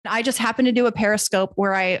I just happened to do a Periscope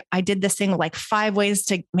where I did this thing like 5 ways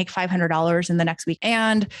to make $500 in the next week.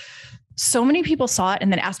 And so many people saw it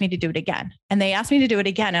and then asked me to do it again. And they asked me to do it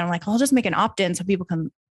again. And I'm like, I'll just make an opt-in so people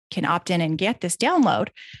can opt in and get this download.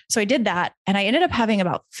 So I did that. And I ended up having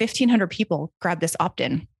about 1,500 people grab this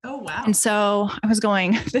opt-in. Oh, wow. And so I was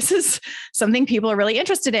going, this is something people are really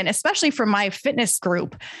interested in, especially for my fitness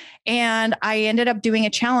group. And I ended up doing a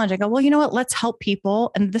challenge. I go, well, you know what? Let's help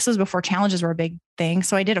people. And this was before challenges were a big thing.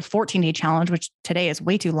 So I did a 14-day challenge, which today is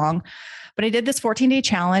way too long. But I did this 14-day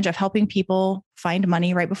challenge of helping people find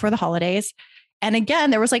money right before the holidays. And again,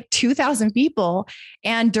 there was like 2,000 people.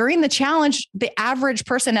 And during the challenge, the average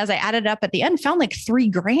person, as I added up at the end, found like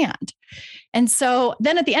 $3,000. And so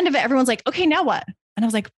then at the end of it, everyone's like, okay, now what? And I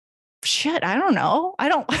was like, shit, I don't know.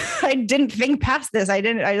 I didn't think past this. I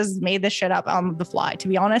just made this shit up on the fly, to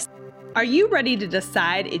be honest. Are you ready to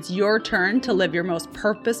decide it's your turn to live your most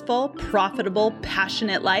purposeful, profitable,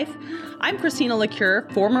 passionate life? I'm Christina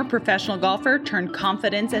LaCure, former professional golfer turned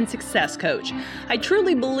confidence and success coach. I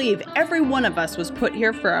truly believe every one of us was put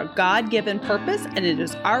here for a God-given purpose, and it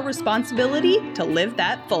is our responsibility to live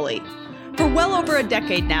that fully. For well over a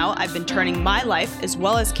decade now, I've been turning my life, as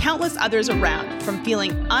well as countless others around, from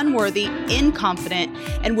feeling unworthy, inconfident,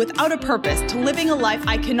 and without a purpose to living a life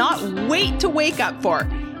I cannot wait to wake up for,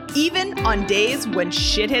 even on days when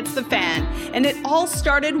shit hits the fan. And it all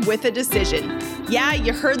started with a decision. Yeah,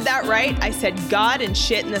 you heard that right. I said God and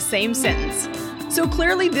shit in the same sentence. So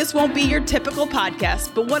clearly this won't be your typical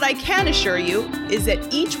podcast, but what I can assure you is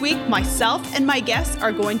that each week myself and my guests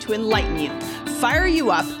are going to enlighten you, fire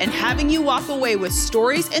you up, and having you walk away with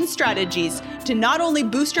stories and strategies to not only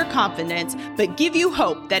boost your confidence, but give you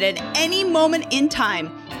hope that at any moment in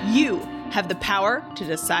time, you have the power to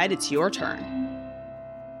decide it's your turn.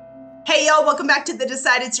 Hey, y'all, welcome back to the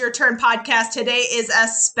Decide It's Your Turn podcast. Today is a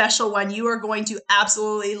special one. You are going to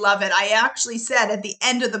absolutely love it. I actually said at the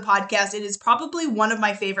end of the podcast, it is probably one of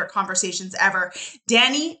my favorite conversations ever.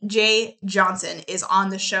 Dani J. Johnson is on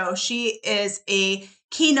the show. She is a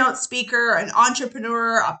keynote speaker, an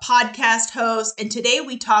entrepreneur, a podcast host, and today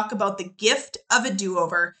we talk about the gift of a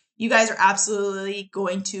do-over. You guys are absolutely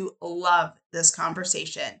going to love this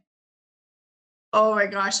conversation. Oh my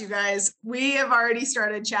gosh, you guys, we have already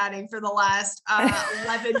started chatting for the last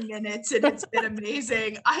 11 minutes and it's been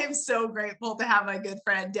amazing. I am so grateful to have my good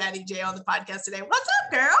friend Dani J on the podcast today. What's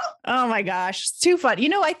up, girl? Oh my gosh, it's too fun.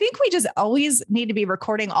 I think we just always need to be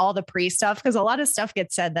recording all the pre-stuff because a lot of stuff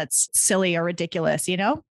gets said that's silly or ridiculous,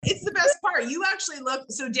 It's the best part. You actually look,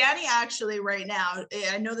 so Dani actually right now,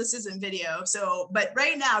 I know this isn't video, but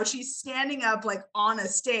right now she's standing up like on a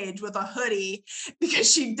stage with a hoodie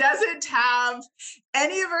because she doesn't have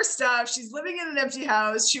any of her stuff. She's living in an empty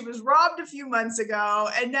house. She was robbed a few months ago.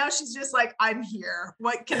 And now she's just like, I'm here.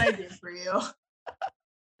 What can I do for you?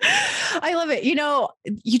 I love it. You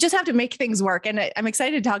just have to make things work. And I'm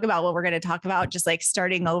excited to talk about what we're going to talk about, just like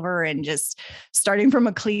starting over and just starting from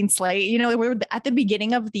a clean slate. We're at the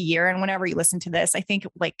beginning of the year. And whenever you listen to this, I think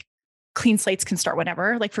like clean slates can start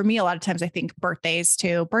whenever. Like for me, a lot of times I think birthdays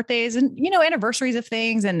and, anniversaries of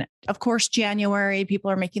things. And of course, January, people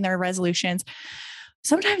are making their resolutions.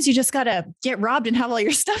 Sometimes you just got to get robbed and have all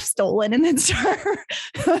your stuff stolen and then start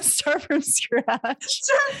from scratch.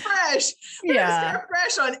 Start fresh. Yeah. Start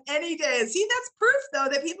fresh on any day. See, that's proof though,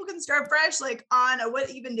 that people can start fresh, like on what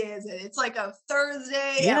even day is it? It's like a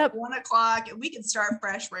Thursday at 1:00 and we can start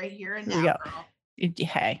fresh right here and now, girl.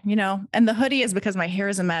 Hey, and the hoodie is because my hair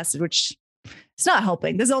is a mess, which it's not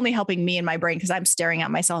helping. This is only helping me in my brain because I'm staring at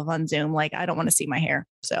myself on Zoom. Like I don't want to see my hair.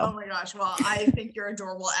 So, oh my gosh. Well, I think you're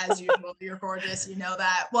adorable as usual. You're gorgeous. You know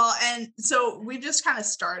that. Well, and so we've just kind of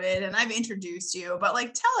started and I've introduced you, but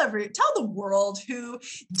like tell the world who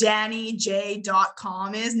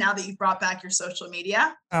DaniJ.com is now that you've brought back your social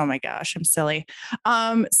media. Oh my gosh, I'm silly.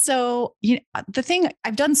 So the thing,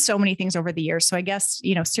 I've done so many things over the years. So I guess,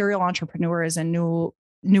 serial entrepreneur is a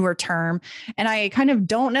newer term. And I kind of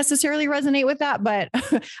don't necessarily resonate with that, but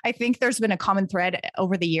I think there's been a common thread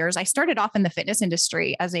over the years. I started off in the fitness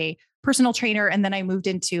industry as a personal trainer, and then I moved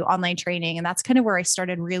into online training. And that's kind of where I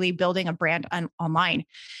started really building a brand online.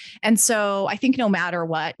 And so I think no matter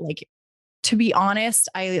what, like, to be honest,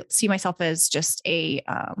 I see myself as just a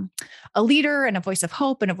leader and a voice of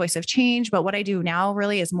hope and a voice of change. But what I do now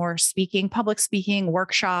really is more speaking, public speaking,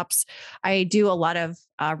 workshops. I do a lot of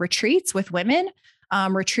retreats with women.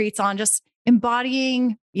 Retreats on just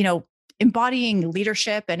embodying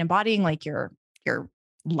leadership and embodying like your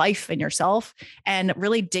life and yourself and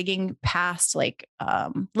really digging past like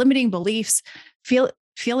limiting beliefs,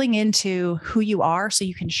 feeling into who you are so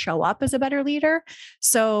you can show up as a better leader.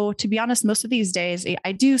 So to be honest, most of these days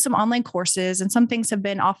I do some online courses, and some things have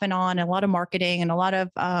been off and on, and a lot of marketing and a lot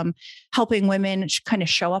of helping women kind of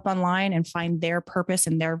show up online and find their purpose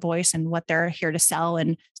and their voice and what they're here to sell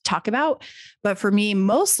and talk about. But for me,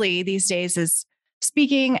 mostly these days is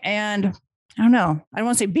speaking and I don't know. I don't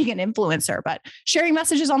want to say being an influencer, but sharing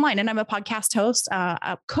messages online. And I'm a podcast host,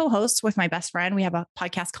 a co-host with my best friend. We have a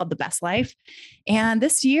podcast called The Best Life. And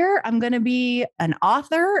this year I'm going to be an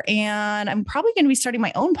author, and I'm probably going to be starting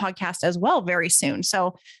my own podcast as well very soon.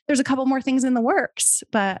 So there's a couple more things in the works,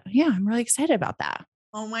 but yeah, I'm really excited about that.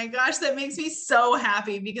 Oh my gosh, that makes me so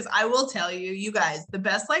happy, because I will tell you, you guys, the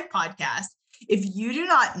Best Life podcast, if you do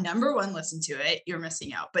not, number one, listen to it, you're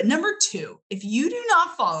missing out. But number two, if you do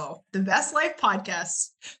not follow the Best Life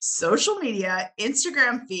podcast's social media,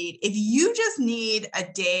 Instagram feed, if you just need a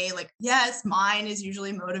day, like, yes, mine is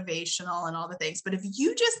usually motivational and all the things, but if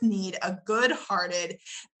you just need a good-hearted,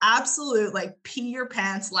 absolute, like, pee your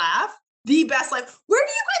pants laugh, the Best Life. Where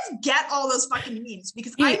do you guys get all those fucking memes?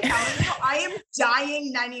 Because I'm telling you, I am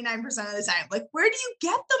dying 99% of the time. Like, where do you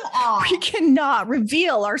get them all? We cannot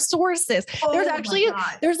reveal our sources.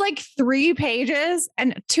 There's like 3 pages,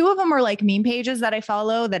 and 2 of them are like meme pages that I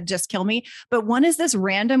follow that just kill me. But one is this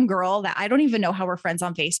random girl that I don't even know how we're friends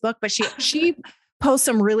on Facebook, but she posts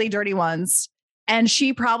some really dirty ones, and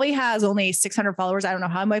she probably has only 600 followers. I don't know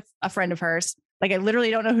how I'm a friend of hers. Like, I literally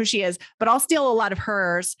don't know who she is, but I'll steal a lot of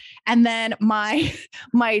hers. And then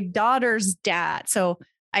my daughter's dad. So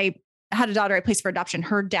I had a daughter I placed for adoption.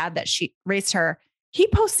 Her dad that she raised her, he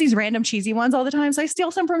posts these random cheesy ones all the time. So I steal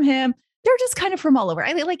some from him. They're just kind of from all over.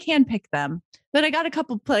 I like handpick them, but I got a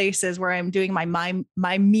couple places where I'm doing my meme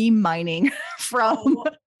mining from. Oh,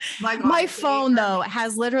 my phone though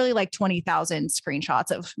has literally like 20,000 screenshots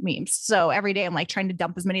of memes. So every day I'm like trying to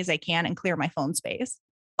dump as many as I can and clear my phone space.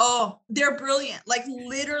 Oh, they're brilliant. Like,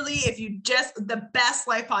 literally, if you just, the Best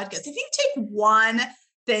Life podcast, if you take one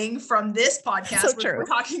thing from this podcast, so we're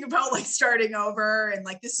talking about like starting over, and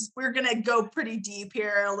like we're going to go pretty deep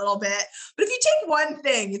here a little bit. But if you take one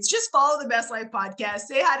thing, it's just follow the Best Life podcast.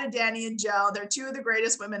 Say hi to Danny and Jill. They're 2 of the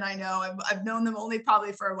greatest women I know. I've known them only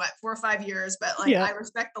probably for 4 or 5 years, but like, I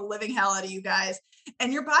respect the living hell out of you guys,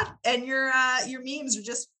 and your memes are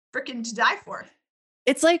just freaking to die for.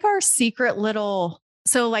 It's like our secret little.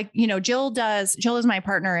 So like, you know, Jill is my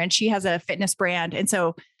partner, and she has a fitness brand. And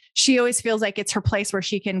so she always feels like it's her place where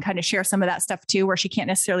she can kind of share some of that stuff too, where she can't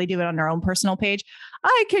necessarily do it on her own personal page.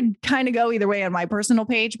 I could kind of go either way on my personal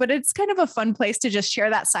page, but it's kind of a fun place to just share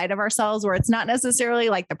that side of ourselves where it's not necessarily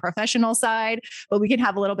like the professional side, but we can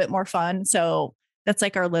have a little bit more fun. So that's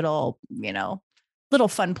like our little, little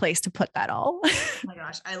fun place to put that all. Oh my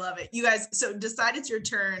gosh, I love it. You guys, so Decide It's Your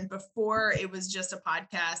Turn, before it was just a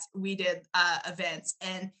podcast, we did events,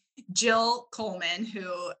 and Jill Coleman,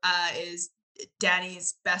 who is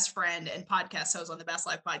Danny's best friend and podcast host on the Best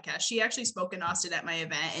Life podcast, she actually spoke in Austin at my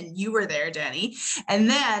event, and you were there, Danny. And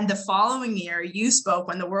then the following year you spoke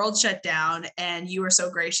when the world shut down, and you were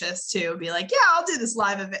so gracious to be like, yeah, I'll do this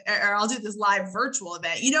live event, or I'll do this live virtual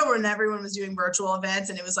event. You know, when everyone was doing virtual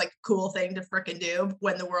events and it was like a cool thing to freaking do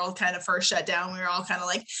when the world kind of first shut down, we were all kind of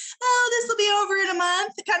like, oh, this will be over in a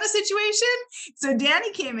month kind of situation. So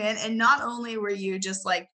Danny came in, and not only were you just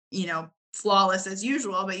like, flawless as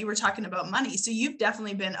usual, but you were talking about money. So you've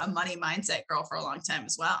definitely been a money mindset girl for a long time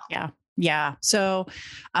as well. Yeah. So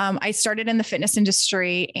I started in the fitness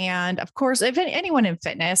industry, and of course, if anyone in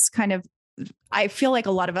fitness I feel like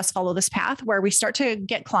a lot of us follow this path where we start to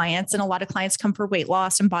get clients, and a lot of clients come for weight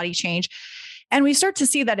loss and body change. And we start to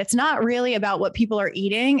see that it's not really about what people are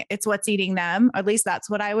eating, it's what's eating them. At least that's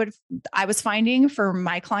what I was finding for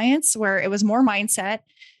my clients, where it was more mindset.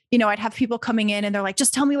 I'd have people coming in and they're like,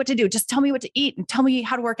 just tell me what to do. Just tell me what to eat and tell me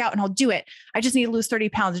how to work out and I'll do it. I just need to lose 30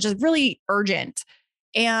 pounds. It's just really urgent.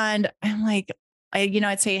 And I'm like,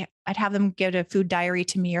 I'd say I'd have them give a food diary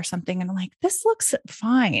to me or something. And I'm like, this looks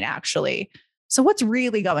fine, actually. So what's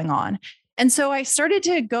really going on? And so I started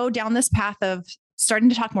to go down this path of starting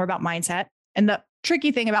to talk more about mindset. And the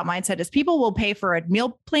tricky thing about mindset is people will pay for a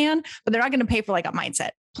meal plan, but they're not going to pay for like a mindset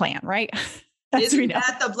plan, right? Isn't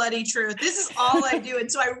that the bloody truth? This is all I do. And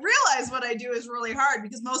so I realize what I do is really hard,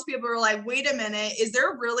 because most people are like, wait a minute, is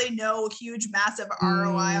there really no huge, massive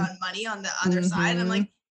ROI on money on the other side? And I'm like,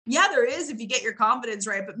 yeah, there is if you get your confidence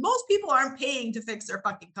right. But most people aren't paying to fix their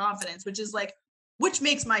fucking confidence, which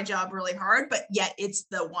makes my job really hard. But yet it's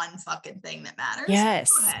the one fucking thing that matters.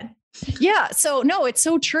 Yes. Go ahead. Yeah. So no, it's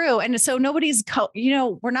so true. And so nobody's,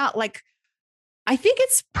 we're not like I think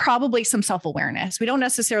it's probably some self-awareness. We don't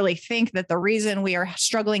necessarily think that the reason we are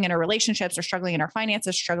struggling in our relationships or struggling in our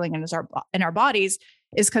finances, struggling in our bodies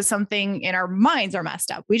is because something in our minds are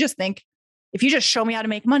messed up. We just think if you just show me how to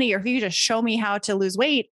make money or if you just show me how to lose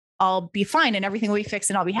weight, I'll be fine and everything will be fixed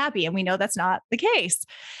and I'll be happy. And we know that's not the case.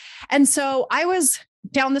 And so I was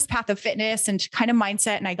down this path of fitness and kind of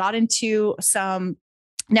mindset, and I got into some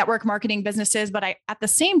network marketing businesses. But at the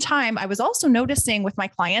same time, I was also noticing with my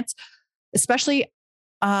clients, especially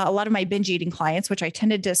a lot of my binge eating clients, which I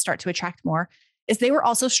tended to start to attract more, is they were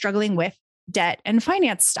also struggling with debt and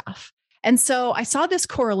finance stuff. And so I saw this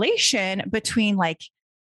correlation between like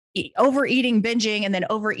overeating, binging, and then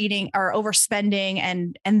overeating or overspending.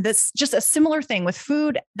 And this just a similar thing with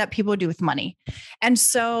food that people do with money. And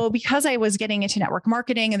so because I was getting into network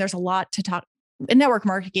marketing, and there's a lot to talk in network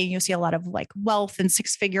marketing, you see a lot of like wealth and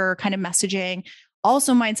six-figure kind of messaging,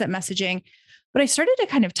 also mindset messaging. But I started to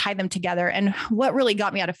kind of tie them together. And what really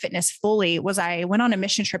got me out of fitness fully was I went on a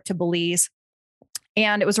mission trip to Belize,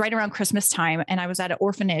 and it was right around Christmas time. And I was at an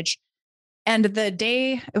orphanage. And the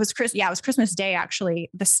day it was Christmas Day, actually,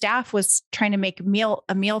 the staff was trying to make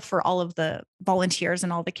a meal for all of the volunteers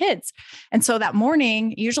and all the kids. And so that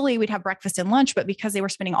morning, usually we'd have breakfast and lunch, but because they were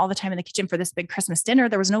spending all the time in the kitchen for this big Christmas dinner,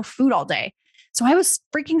 there was no food all day. So I was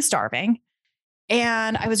freaking starving.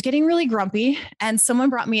 And I was getting really grumpy, and someone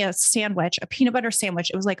brought me a sandwich, a peanut butter sandwich.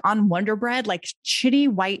 It was like on Wonder Bread, like shitty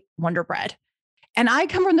white Wonder Bread. And I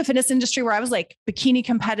come from the fitness industry where I was like bikini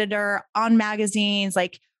competitor on magazines,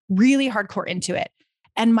 like really hardcore into it.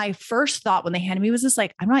 And my first thought when they handed me was just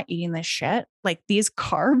like, I'm not eating this shit, like these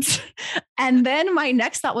carbs. And then my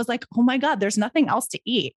next thought was like, oh my God, there's nothing else to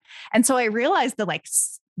eat. And so I realized the like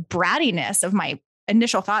brattiness of my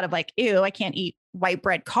initial thought of like, ew, I can't eat white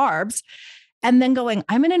bread carbs. And then going,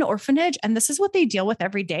 I'm in an orphanage and this is what they deal with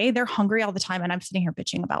every day. They're hungry all the time. And I'm sitting here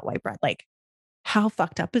bitching about white bread. Like, how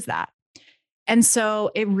fucked up is that? And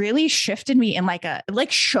so it really shifted me in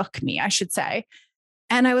shook me, I should say.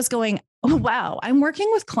 And I was going, oh, wow, I'm working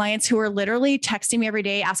with clients who are literally texting me every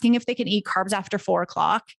day, asking if they can eat carbs after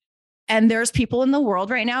 4:00. And there's people in the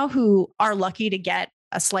world right now who are lucky to get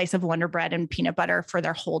a slice of Wonder Bread and peanut butter for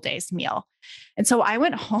their whole day's meal. And so I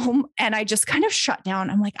went home and I just kind of shut down.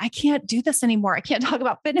 I'm like, I can't do this anymore. I can't talk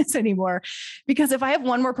about fitness anymore, because if I have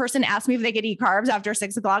one more person ask me if they could eat carbs after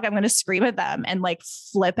 6:00, I'm going to scream at them and like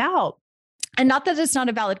flip out. And not that it's not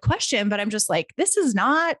a valid question, but I'm just like, this is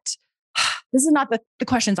not the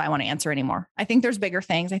questions I want to answer anymore. I think there's bigger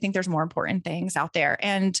things. I think there's more important things out there.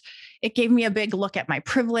 And it gave me a big look at my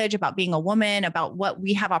privilege about being a woman, about what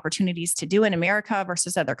we have opportunities to do in America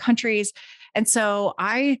versus other countries. And so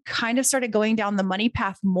I kind of started going down the money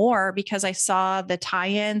path more because I saw the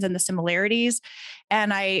tie-ins and the similarities.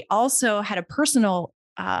 And I also had a personal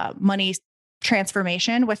money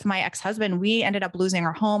transformation with my ex-husband. We ended up losing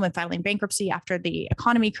our home and filing bankruptcy after the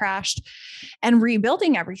economy crashed and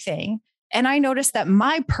rebuilding everything. And I noticed that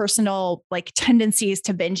my personal like tendencies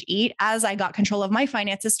to binge eat as I got control of my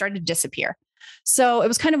finances started to disappear. So it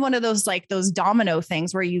was kind of one of those like those domino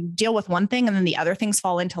things where you deal with one thing and then the other things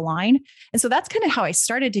fall into line. And so that's kind of how I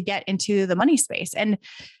started to get into the money space. And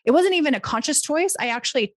it wasn't even a conscious choice. I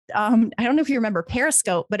actually, I don't know if you remember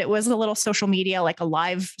Periscope, but it was a little social media, like a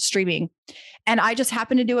live streaming. And I just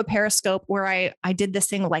happened to do a Periscope where I did this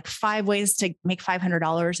thing like 5 ways to make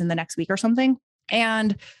 $500 in the next week or something.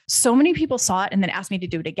 And so many people saw it and then asked me to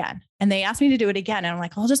do it again. And they asked me to do it again. And I'm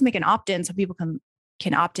like, I'll just make an opt-in so people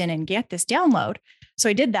can opt in and get this download. So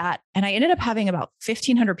I did that. And I ended up having about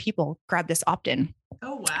 1,500 people grab this opt-in.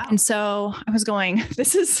 Oh, wow. And so I was going,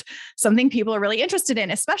 this is something people are really interested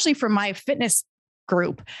in, especially for my fitness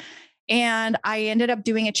group. And I ended up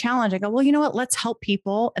doing a challenge. I go, well, you know what? Let's help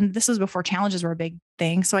people. And this was before challenges were a big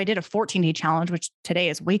thing. So I did a 14-day challenge, which today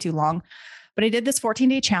is way too long. But I did this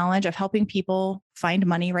 14-day challenge of helping people find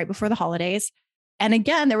money right before the holidays. And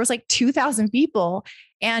again, there was like 2,000 people.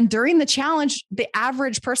 And during the challenge, the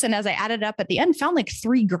average person, as I added up at the end, found like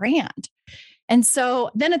 $3,000. And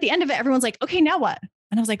so then at the end of it, everyone's like, okay, now what?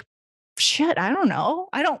 And I was like, shit, I don't know.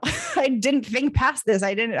 I didn't think past this.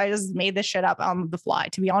 I just made this shit up on the fly,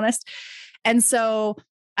 to be honest. And so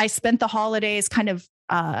I spent the holidays kind of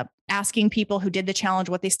asking people who did the challenge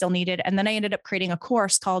what they still needed. And then I ended up creating a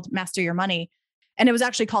course called Master Your Money. And it was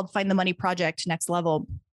actually called Find the Money Project Next Level.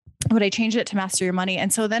 But I changed it to Master Your Money.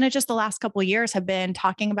 And so then it just the last couple of years have been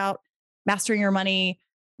talking about mastering your money,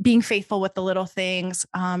 being faithful with the little things,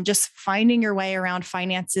 just finding your way around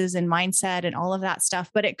finances and mindset and all of that stuff.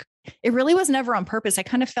 But it really was never on purpose. I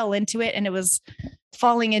kind of fell into it, and it was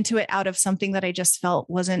falling into it out of something that I just felt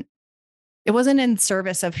wasn't it wasn't in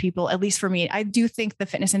service of people, at least for me. I do think the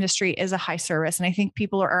fitness industry is a high service, and I think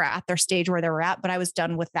people are at their stage where they were at, but I was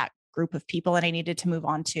done with that group of people and I needed to move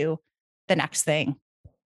on to the next thing.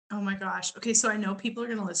 Oh my gosh. Okay. So I know people are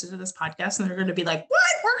going to listen to this podcast and they're going to be like, what?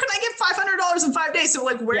 Where can I get $500 in 5 days? So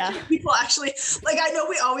like, where can people actually, like, I know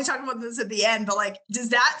we always talk about this at the end, but like, does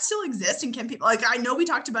that still exist? And can people, like, I know we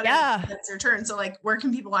talked about it. That's their turn. So like, where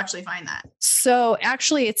can people actually find that? So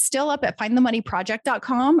actually it's still up at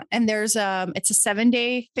findthemoneyproject.com. And there's it's a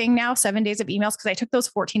 7-day thing now, 7 days of emails. Cause I took those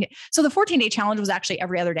 14 days. So the 14-day challenge was actually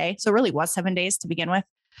every other day. So it really was 7 days to begin with.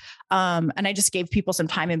 And I just gave people some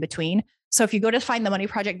time in between. So if you go to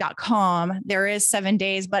findthemoneyproject.com, there is 7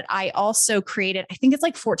 days, but I also created, I think it's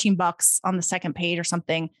like $14 on the second page or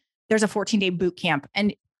something. There's a 14-day boot camp,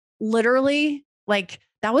 and literally like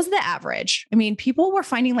that was the average. I mean, people were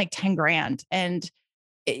finding like 10 grand. And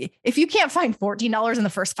if you can't find $14 in the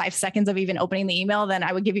first 5 seconds of even opening the email, then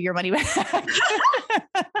I would give you your money back.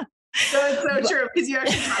 So it's so true, because you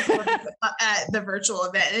actually talked about it at the virtual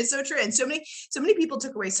event. And it's so true. And so many people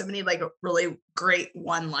took away so many like really great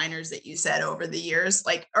one-liners that you said over the years,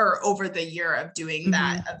 like, or over the year of doing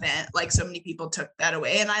that event. Like so many people took that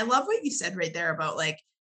away. And I love what you said right there about like,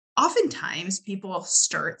 oftentimes people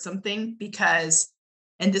start something because,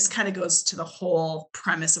 and this kind of goes to the whole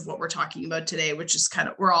premise of what we're talking about today, which is kind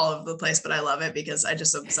of, we're all over the place, but I love it because I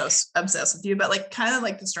just obsessed with you, but like kind of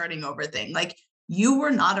like the starting over thing. Like, you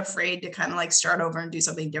were not afraid to kind of like start over and do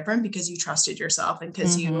something different because you trusted yourself and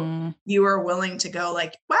because you were willing to go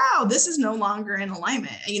like, wow, this is no longer in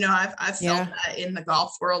alignment. You know, I've felt that in the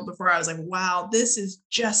golf world before. I was like, wow, this is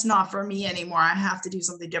just not for me anymore. I have to do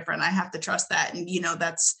something different. I have to trust that. And, you know,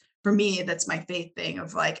 that's for me, that's my faith thing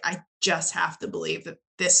of like, I just have to believe that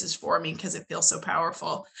this is for me because it feels so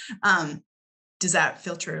powerful. Does that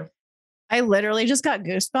feel true? I literally just got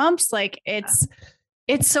goosebumps. Like it's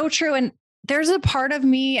so true. And there's a part of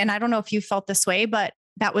me, and I don't know if you felt this way, but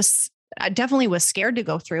I definitely was scared to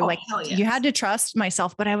go through. You had to trust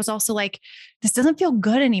myself, but I was also like, this doesn't feel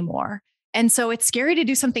good anymore. And so it's scary to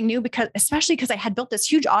do something new especially because I had built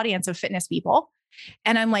this huge audience of fitness people.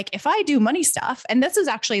 And I'm like, if I do money stuff, and this is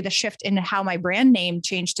actually the shift in how my brand name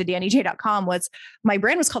changed to DannyJ.com, was my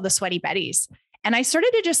brand was called the Sweaty Betties. And I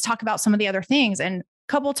started to just talk about some of the other things. And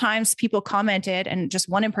couple times people commented, and just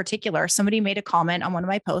one in particular, somebody made a comment on one of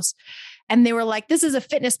my posts and they were like, this is a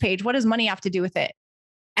fitness page. What does money have to do with it?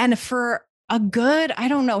 And for a good, I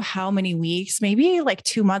don't know how many weeks, maybe like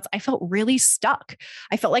 2 months, I felt really stuck.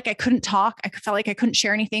 I felt like I couldn't talk. I felt like I couldn't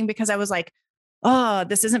share anything because I was like, oh,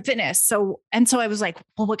 this isn't fitness. So I was like,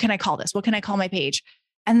 well, what can I call this? What can I call my page?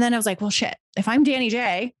 And then I was like, well, shit, if I'm Danny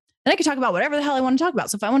J, then I can talk about whatever the hell I want to talk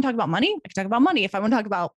about. So if I want to talk about money, I can talk about money. If I want to talk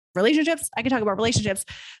about relationships, I can talk about relationships.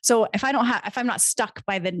 So if I'm not stuck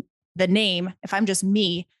by the name, if I'm just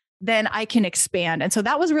me, then I can expand. And so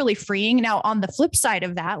that was really freeing. Now, on the flip side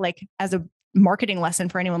of that, like as a marketing lesson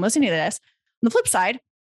for anyone listening to this, on the flip side,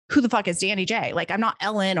 who the fuck is Danny J? Like, I'm not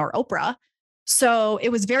Ellen or Oprah. So it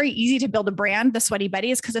was very easy to build a brand, the Sweaty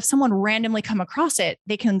Betties, because if someone randomly come across it,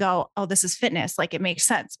 they can go, oh, this is fitness. Like it makes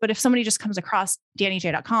sense. But if somebody just comes across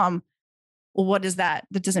DannyJ.com, well, what is that?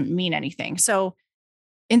 That doesn't mean anything. So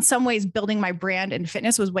in some ways, building my brand in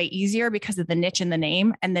fitness was way easier because of the niche in the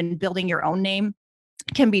name. And then building your own name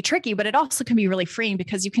can be tricky, but it also can be really freeing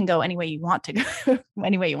because you can go any way you want to go,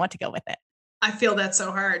 any way you want to go with it. I feel that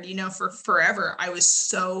so hard. You know, for forever, I was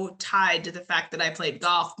so tied to the fact that I played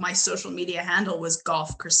golf. My social media handle was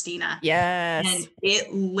Golf Christina. Yes. And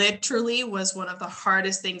it literally was one of the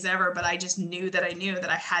hardest things ever, but I just knew that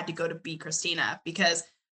I had to go to be Christina, because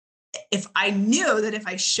if I knew that if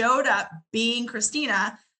I showed up being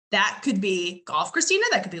Christina, that could be Golf Christina,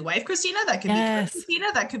 that could be Wife Christina, that could be Christina,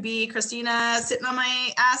 that could be Christina sitting on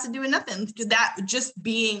my ass and doing nothing. That just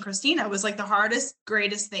being Christina was like the hardest,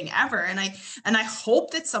 greatest thing ever. And I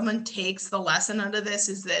hope that someone takes the lesson out of this,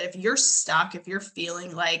 is that if you're stuck, if you're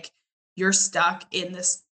feeling like you're stuck in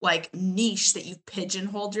this like niche that you've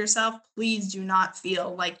pigeonholed yourself, please do not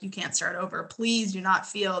feel like you can't start over. Please do not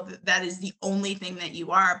feel that that is the only thing that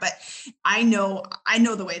you are. But I know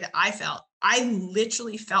the way that I felt. I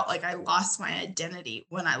literally felt like I lost my identity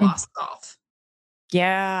when I lost golf.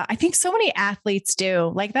 Yeah, I think so many athletes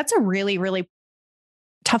do. Like that's a really, really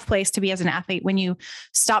tough place to be as an athlete when you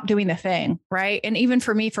stop doing the thing, right? And even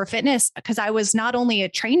for me, for fitness, because I was not only a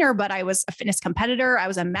trainer, but I was a fitness competitor. I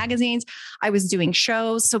was in magazines. I was doing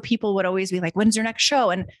shows. So people would always be like, when's your next show?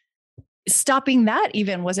 And stopping that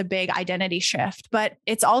even was a big identity shift. But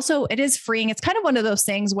it is freeing. It's kind of one of those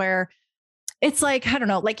things where it's like, I don't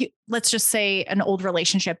know, like let's just say an old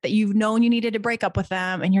relationship that you've known you needed to break up with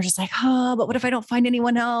them. And you're just like, oh, but what if I don't find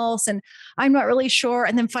anyone else? And I'm not really sure.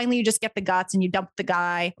 And then finally you just get the guts and you dump the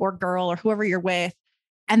guy or girl or whoever you're with.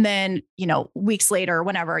 And then, weeks later, or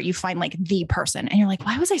whenever you find like the person and you're like,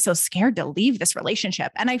 why was I so scared to leave this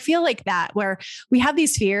relationship? And I feel like that where we have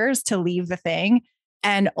these fears to leave the thing.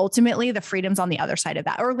 And ultimately the freedom's on the other side of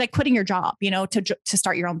that, or like quitting your job, to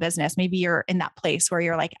start your own business. Maybe you're in that place where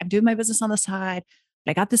you're like, I'm doing my business on the side,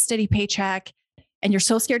 but I got this steady paycheck and you're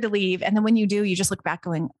so scared to leave. And then when you do, you just look back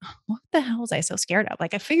going, what the hell was I so scared of?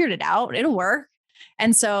 Like I figured it out, it'll work.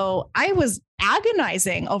 And so I was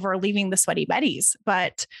agonizing over leaving the Sweaty Betties,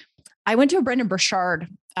 but I went to a Brendon Burchard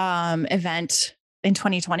event in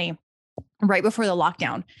 2020, right before the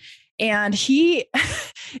lockdown. And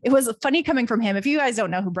it was funny coming from him. If you guys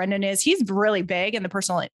don't know who Brendon is, he's really big in the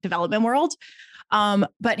personal development world.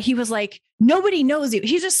 But he was like, nobody knows you.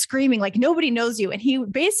 He's just screaming like, nobody knows you. And he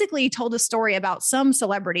basically told a story about some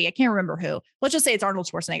celebrity. I can't remember who. Let's just say it's Arnold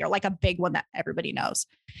Schwarzenegger, like a big one that everybody knows.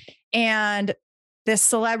 And this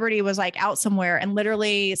celebrity was like out somewhere and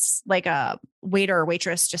literally like a waiter or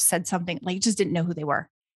waitress just said something, like just didn't know who they were.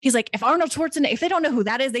 He's like, if Arnold Schwarzenegger, if they don't know who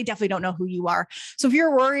that is, they definitely don't know who you are. So if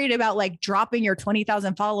you're worried about like dropping your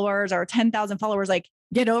 20,000 followers or 10,000 followers, like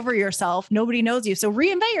get over yourself. Nobody knows you. So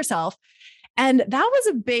reinvent yourself. And that was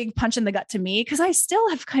a big punch in the gut to me because I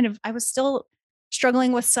was still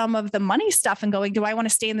struggling with some of the money stuff and going, do I want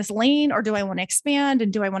to stay in this lane or do I want to expand?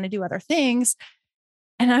 And do I want to do other things?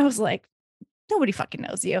 And I was like, nobody fucking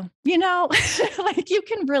knows you, like you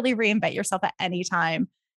can really reinvent yourself at any time.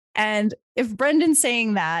 And if Brendon's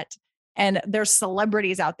saying that, and there's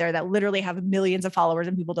celebrities out there that literally have millions of followers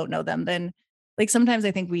and people don't know them, then like sometimes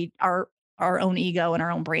I think our own ego and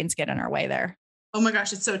our own brains get in our way there. Oh my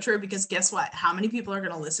gosh, it's so true because guess what? How many people are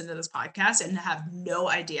going to listen to this podcast and have no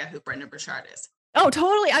idea who Brendon Burchard is? Oh,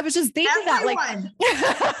 totally. I was just thinking Everyone.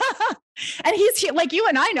 that like, and he's like you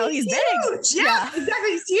and I know he's big. Huge. Yeah, exactly.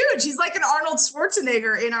 He's huge. He's like an Arnold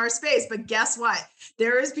Schwarzenegger in our space. But guess what?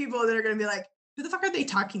 There is people that are going to be like, who the fuck are they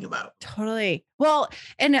talking about? Totally. Well,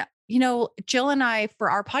 and Jill and I,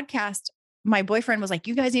 for our podcast, my boyfriend was like,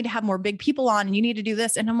 you guys need to have more big people on and you need to do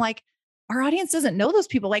this. And I'm like, our audience doesn't know those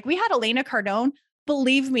people. Like we had Elena Cardone.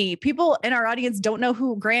 Believe me, people in our audience don't know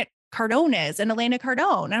who Grant Cardone is and Elena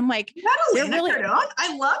Cardone. And I'm like, Elena Cardone?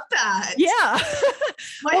 I love that. Yeah.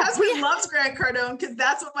 My husband loves Grant Cardone because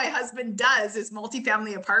that's what my husband does is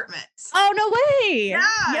multifamily apartments. Oh, no way.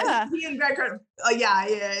 Yeah. He and Grant Cardone. Oh yeah.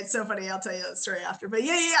 It's so funny. I'll tell you that story after, but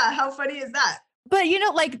yeah. How funny is that? But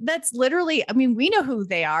like that's literally, I mean, we know who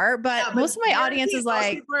they are, but most of my audience is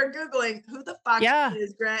like, people are Googling who the fuck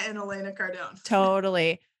is Grant and Elena Cardone.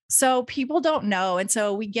 Totally. So people don't know. And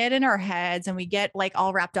so we get in our heads and we get like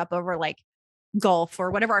all wrapped up over like golf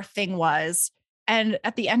or whatever our thing was. And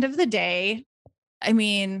at the end of the day, I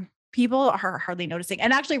mean, people are hardly noticing.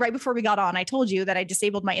 And actually right before we got on, I told you that I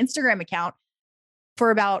disabled my Instagram account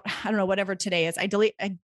for about, I don't know, whatever today is. I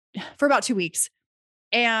for about 2 weeks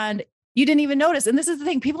and you didn't even notice. And this is the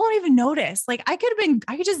thing. People don't even notice. Like I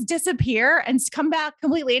could just disappear and come back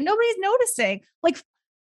completely and nobody's noticing. Like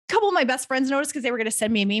couple of my best friends noticed because they were going to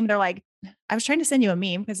send me a meme. They're like, I was trying to send you a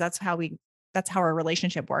meme because that's how our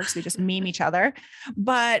relationship works. We just meme each other.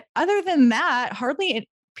 But other than that,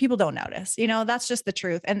 people don't notice, that's just the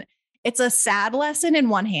truth. And it's a sad lesson in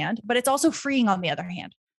one hand, but it's also freeing on the other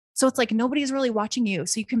hand. So it's like, nobody's really watching you.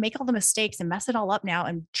 So you can make all the mistakes and mess it all up now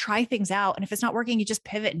and try things out. And if it's not working, you just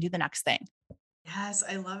pivot and do the next thing. Yes,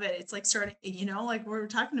 I love it. It's like starting, like we were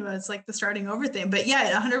talking about, it's like the starting over thing. But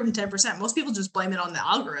yeah, 110%. Most people just blame it on the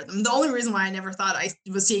algorithm. The only reason why I never thought I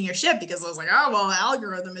was seeing your shit because I was like, oh, well, the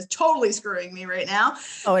algorithm is totally screwing me right now.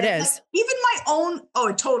 Oh, it is. Like, even my own,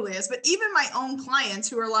 it totally is. But even my own clients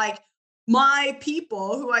who are like my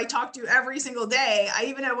people who I talk to every single day. I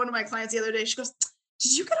even had one of my clients the other day. She goes,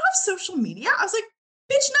 did you get off social media? I was like,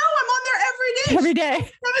 bitch, no, I'm on there every day. I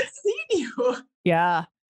haven't seen you. Yeah.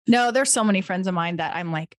 No, there's so many friends of mine that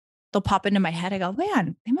I'm like, they'll pop into my head. I go,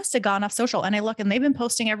 man, they must have gone off social. And I look and they've been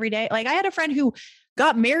posting every day. Like I had a friend who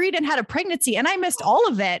got married and had a pregnancy and I missed all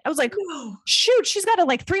of it. I was like, shoot, she's got a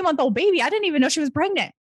 3-month-old baby. I didn't even know she was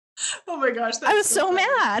pregnant. Oh my gosh. I was so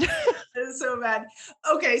mad. That is so mad.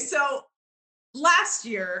 Okay. So last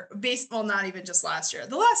year, not even just last year,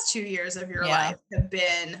 the last 2 years of your life have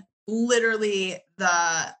been literally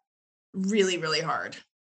the really, really hard.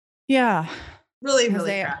 Yeah. Really,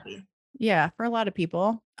 really crappy. Yeah. For a lot of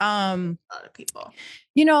people. A lot of people.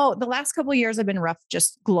 The last couple of years have been rough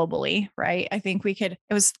just globally, right? I think it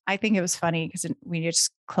was funny because we just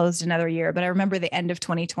closed another year, but I remember the end of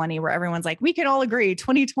 2020 where everyone's like, we can all agree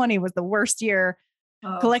 2020 was the worst year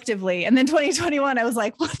collectively. And then 2021, I was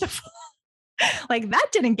like, what the fuck? Like that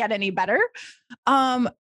didn't get any better.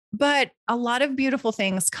 But a lot of beautiful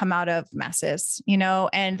things come out of messes,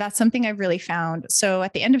 and that's something I've really found. So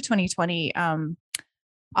at the end of 2020,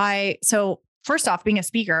 so first off, being a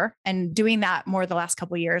speaker and doing that more the last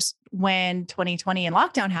couple of years, when 2020 and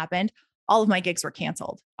lockdown happened, all of my gigs were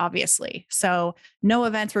canceled, obviously. So no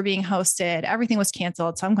events were being hosted. Everything was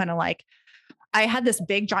canceled. So I'm kind of like, I had this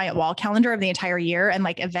big giant wall calendar of the entire year and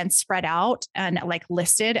like events spread out and like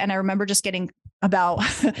listed. And I remember just getting about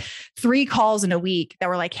 3 calls in a week that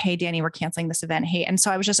were like, hey, Danny, we're canceling this event. Hey. And so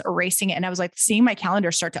I was just erasing it. And I was like seeing my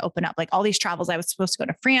calendar start to open up, like all these travels. I was supposed to go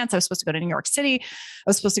to France. I was supposed to go to New York City. I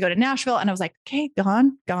was supposed to go to Nashville. And I was like, okay,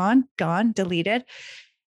 gone, deleted.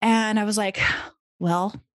 And I was like,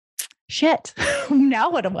 well, shit, now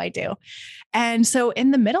what do I do? And so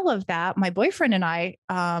in the middle of that, my boyfriend and I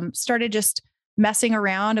started just messing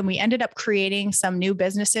around, and we ended up creating some new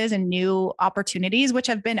businesses and new opportunities, which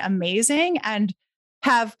have been amazing. And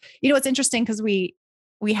have, it's interesting because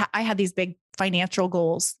I had these big financial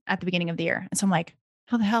goals at the beginning of the year. And so I'm like,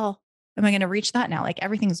 how the hell am I going to reach that now? Like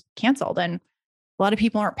everything's canceled and a lot of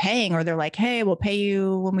people aren't paying, or they're like, hey, we'll pay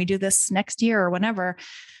you when we do this next year or whenever.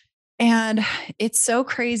 And it's so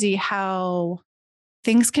crazy how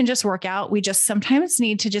things can just work out. We just sometimes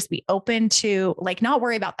need to just be open to like, not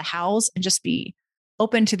worry about the hows and just be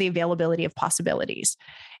open to the availability of possibilities.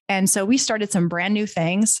 And so we started some brand new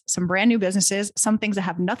things, some brand new businesses, some things that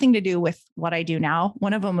have nothing to do with what I do now.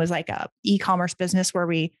 One of them was like a e-commerce business where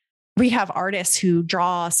we have artists who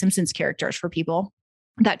draw Simpsons characters for people.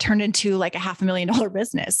 That turned into like a $500,000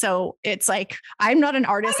 business. So it's like, I'm not an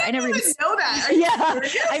artist. I never even know that. Yeah.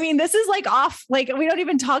 I mean, this is like off, like we don't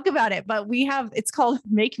even talk about it, but it's called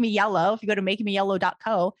Make Me Yellow. If you go to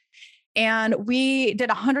makemeyellow.co, and we did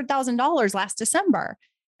 $100,000 last December.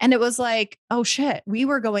 And it was like, oh shit, we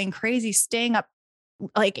were going crazy, staying up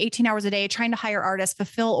like 18 hours a day, trying to hire artists,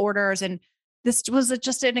 fulfill orders. And this was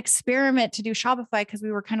just an experiment to do Shopify, because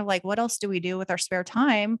we were kind of like, what else do we do with our spare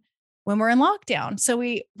time when we're in lockdown? So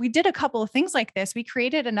we did a couple of things like this. We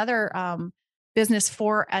created another business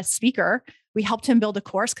for a speaker. We helped him build a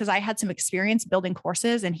course because I had some experience building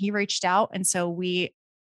courses, and he reached out. And so we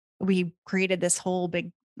created this whole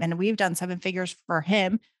big, and we've done 7 figures for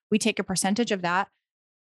him. We take a percentage of that.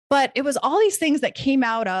 But it was all these things that came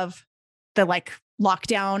out of the like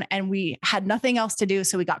lockdown, and we had nothing else to do.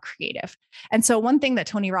 So we got creative. And so one thing that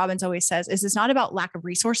Tony Robbins always says is it's not about lack of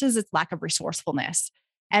resources, it's lack of resourcefulness.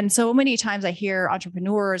 And so many times I hear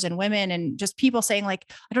entrepreneurs and women and just people saying like,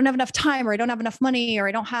 I don't have enough time, or I don't have enough money, or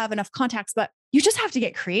I don't have enough contacts, but you just have to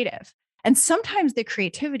get creative. And sometimes the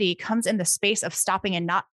creativity comes in the space of stopping and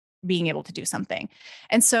not being able to do something.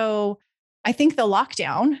 And so I think the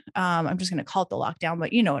lockdown, I'm just going to call it the lockdown,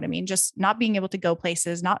 but you know what I mean? Just not being able to go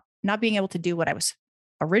places, not being able to do what I was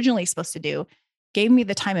originally supposed to do, gave me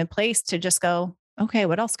the time and place to just go, okay,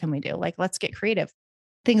 what else can we do? Like, let's get creative.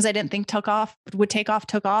 Things I didn't think took off.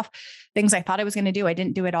 Things I thought I was going to do, I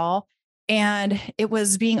didn't do it all. And it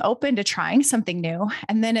was being open to trying something new.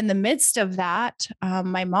 And then in the midst of that,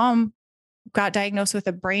 my mom got diagnosed with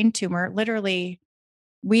a brain tumor. Literally,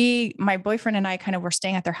 my boyfriend and I kind of were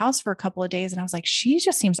staying at their house for a couple of days. And I was like, she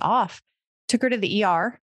just seems off. Took her to the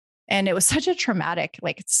ER. And it was such a traumatic,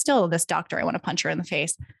 like it's still this doctor, I want to punch her in the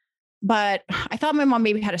face. But I thought my mom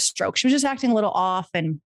maybe had a stroke. She was just acting a little off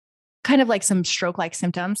and kind of like some stroke-like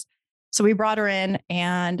symptoms. So we brought her in,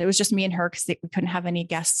 and it was just me and her because we couldn't have any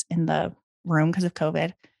guests in the room because of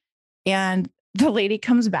COVID. And the lady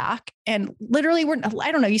comes back, and literally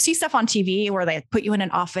I don't know, you see stuff on TV where they put you in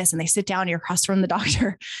an office and they sit down, you're across from the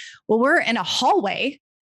doctor. Well, we're in a hallway,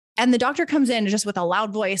 and the doctor comes in just with a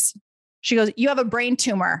loud voice. She goes, "You have a brain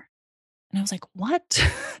tumor." And I was like,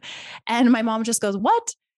 "What?" And my mom just goes,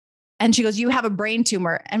 "What?" And she goes, "You have a brain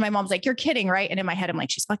tumor." And my mom's like, "You're kidding, right?" And in my head, I'm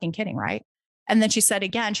like, she's fucking kidding, right? And then she said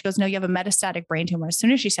again, she goes, "No, you have a metastatic brain tumor." As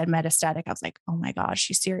soon as she said metastatic, I was like, oh my gosh,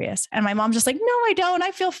 she's serious. And my mom's just like, "No, I don't.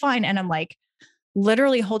 I feel fine." And I'm like,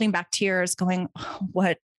 literally holding back tears going, oh,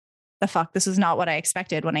 what the fuck? This is not what I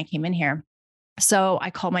expected when I came in here. So I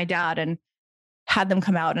called my dad and had them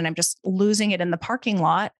come out, and I'm just losing it in the parking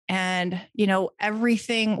lot. And,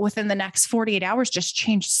 everything within the next 48 hours just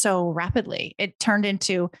changed so rapidly. It turned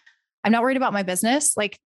into, I'm not worried about my business.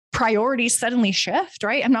 Like priorities suddenly shift,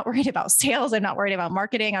 right? I'm not worried about sales. I'm not worried about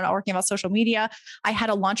marketing. I'm not working about social media. I had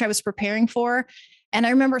a launch I was preparing for. And I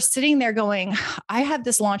remember sitting there going, I have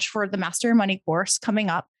this launch for the Master Your Money course coming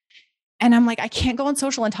up. And I'm like, I can't go on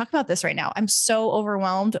social and talk about this right now. I'm so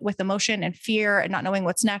overwhelmed with emotion and fear and not knowing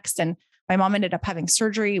what's next. And my mom ended up having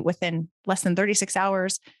surgery within less than 36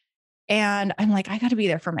 hours. And I'm like, I got to be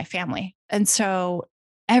there for my family. And so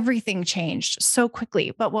everything changed so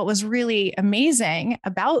quickly. But what was really amazing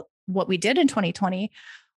about what we did in 2020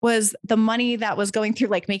 was the money that was going through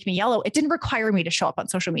like Make Me Yellow. It didn't require me to show up on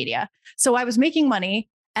social media. So I was making money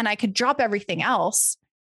and I could drop everything else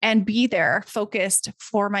and be there focused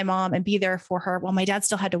for my mom and be there for her while my dad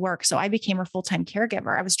still had to work. So I became her full-time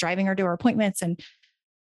caregiver. I was driving her to her appointments and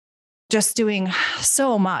just doing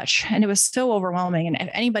so much. And it was so overwhelming. And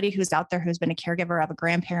anybody who's out there who's been a caregiver of a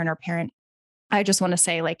grandparent or parent, I just want to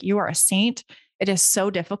say, like, you are a saint. It is so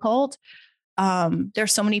difficult.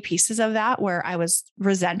 There's so many pieces of that where I was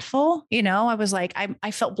resentful, I was like,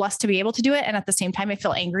 I felt blessed to be able to do it. And at the same time, I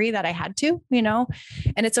feel angry that I had to, and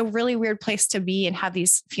it's a really weird place to be and have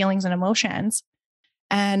these feelings and emotions.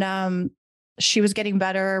 And, she was getting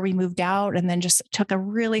better. We moved out and then just took a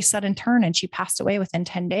really sudden turn and she passed away within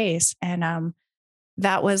 10 days. And,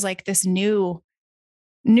 that was like this new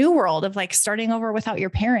world of like starting over without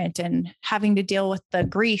your parent and having to deal with the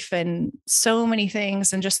grief and so many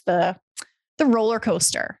things and just the roller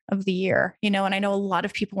coaster of the year, and I know a lot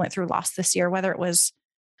of people went through loss this year, whether it was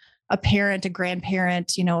a parent, a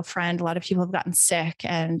grandparent, a friend. A lot of people have gotten sick.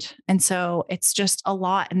 And so it's just a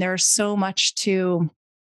lot. And there's so much to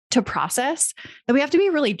process that we have to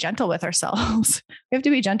be really gentle with ourselves. We have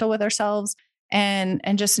to be gentle with ourselves and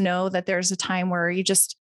just know that there's a time where you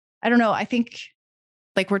just, I don't know. I think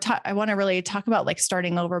like I want to really talk about like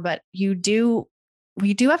starting over, but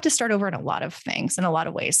we do have to start over in a lot of things, in a lot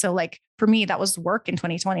of ways. So like for me, that was work in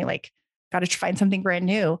 2020, like got to find something brand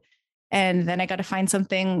new. And then I got to find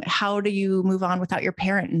something, how do you move on without your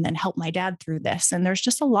parent and then help my dad through this? And there's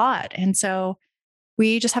just a lot. And so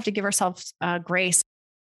we just have to give ourselves grace.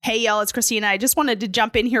 Hey, y'all, it's Christina. I just wanted to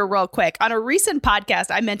jump in here real quick. On a recent podcast,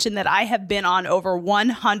 I mentioned that I have been on over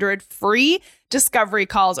 100 free discovery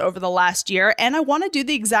calls over the last year, and I want to do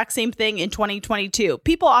the exact same thing in 2022.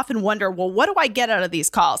 People often wonder, well, what do I get out of these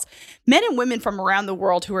calls? Men and women from around the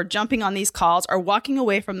world who are jumping on these calls are walking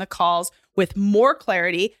away from the calls with more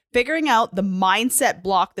clarity, figuring out the mindset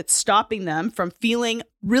block that's stopping them from feeling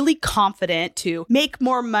really confident to make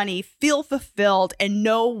more money, feel fulfilled, and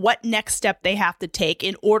know what next step they have to take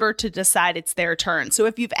in order to decide it's their turn. So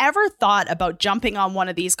if you've ever thought about jumping on one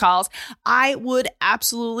of these calls, I would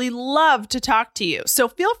absolutely love to talk to you. So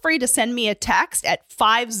feel free to send me a text at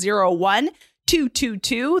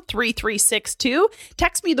 501-222-3362.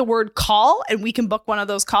 Text me the word call and we can book one of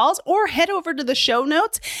those calls, or head over to the show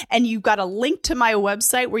notes and you've got a link to my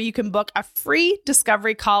website where you can book a free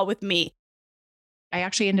discovery call with me. I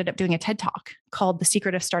actually ended up doing a TED Talk called The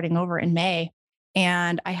Secret of Starting Over in May.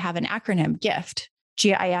 And I have an acronym, GIFT,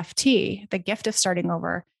 GIFT, the gift of starting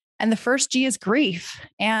over. And the first G is grief.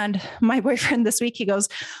 And my boyfriend this week, he goes,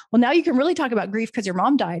 well, now you can really talk about grief because your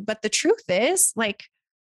mom died. But the truth is, like,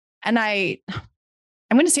 and I'm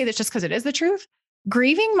going to say this just because it is the truth.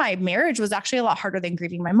 Grieving my marriage was actually a lot harder than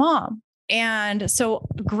grieving my mom. And so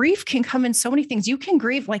grief can come in so many things. You can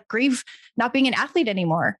grieve not being an athlete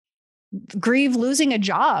anymore, grieve losing a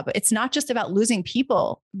job. It's not just about losing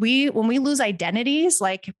people. When we lose identities,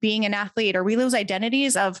 like being an athlete, or we lose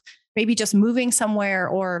identities of maybe just moving somewhere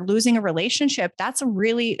or losing a relationship, that's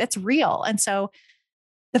real. And so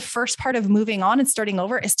the first part of moving on and starting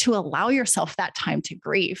over is to allow yourself that time to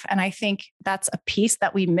grieve. And I think that's a piece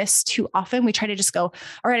that we miss too often. We try to just go,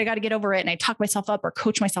 all right, I got to get over it. And I talk myself up or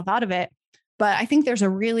coach myself out of it. But I think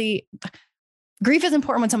grief is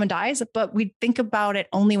important when someone dies, but we think about it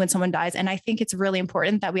only when someone dies. And I think it's really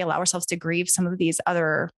important that we allow ourselves to grieve some of these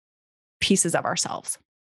other pieces of ourselves.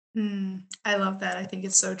 I love that. I think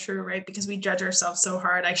it's so true, right? Because we judge ourselves so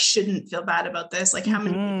hard. I shouldn't feel bad about this. Like how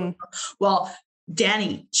many people, well,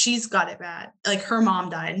 Danny, she's got it bad. Like her mom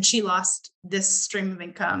died and she lost this stream of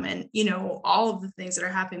income and, all of the things that are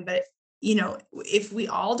happening. But, if we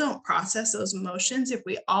all don't process those emotions, if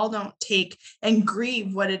we all don't take and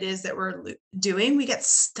grieve what it is that we're doing, we get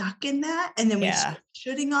stuck in that. And then we start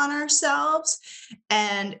shooting on ourselves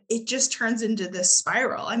and it just turns into this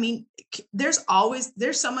spiral. I mean, there's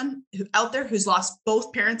someone out there who's lost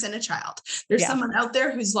both parents and a child. There's someone out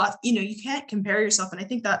there who's lost, you can't compare yourself. And I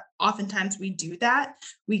think that oftentimes we do that.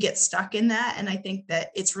 We get stuck in that. And I think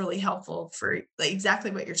that it's really helpful for like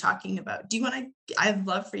exactly what you're talking about. I'd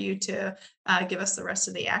love for you to give us the rest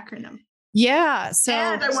of the acronym. Yeah. So,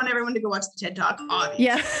 and I want everyone to go watch the TED Talk,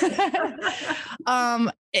 obviously.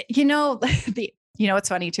 Yeah. What's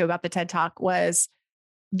funny too about the TED Talk was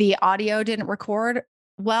the audio didn't record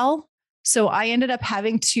well. So I ended up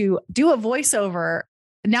having to do a voiceover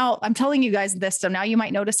now I'm telling you guys this, so now you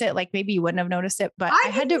might notice it. Like maybe you wouldn't have noticed it, but I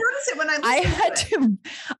had to notice it when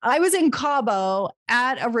I was in Cabo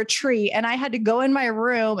at a retreat and I had to go in my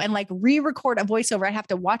room and like re-record a voiceover. I have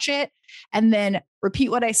to watch it and then repeat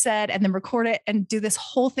what I said and then record it and do this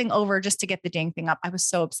whole thing over just to get the dang thing up. I was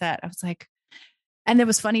so upset. I was like, and it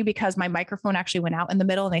was funny because my microphone actually went out in the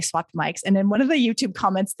middle and they swapped mics. And in one of the YouTube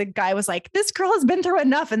comments, the guy was like, this girl has been through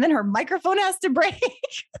enough. And then her microphone has to break.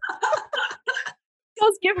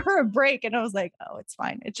 Let's give her a break. And I was like, oh, it's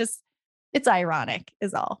fine. It's ironic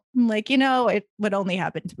is all. I'm like, it would only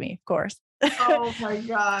happen to me, of course. Oh my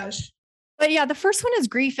gosh. But yeah, the first one is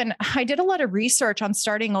grief. And I did a lot of research on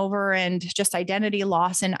starting over and just identity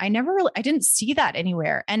loss. And I didn't see that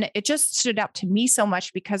anywhere. And it just stood out to me so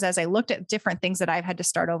much because as I looked at different things that I've had to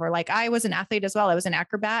start over, like I was an athlete as well. I was an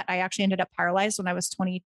acrobat. I actually ended up paralyzed when I was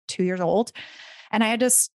 22 years old. And I had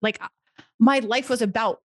to my life was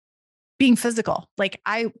about being physical. Like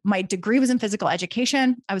my degree was in physical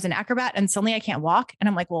education. I was an acrobat and suddenly I can't walk. And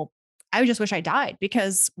I'm like, well, I just wish I died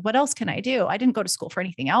because what else can I do? I didn't go to school for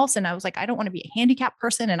anything else. And I was like, I don't want to be a handicapped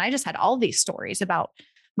person. And I just had all these stories about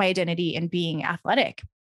my identity and being athletic.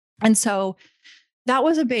 And so that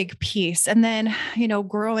was a big piece. And then,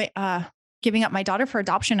 giving up my daughter for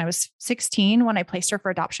adoption. I was 16 when I placed her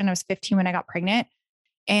for adoption. I was 15 when I got pregnant.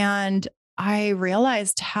 And I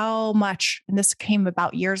realized how much, and this came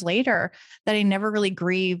about years later, that I never really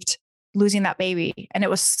grieved losing that baby. And it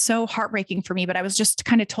was so heartbreaking for me, but I was just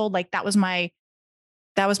kind of told like that was my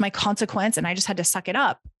consequence and I just had to suck it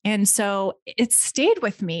up. And so it stayed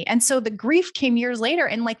with me. And so the grief came years later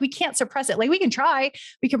and like, we can't suppress it. Like we can try,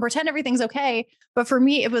 we can pretend everything's okay. But for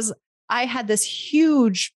me, I had this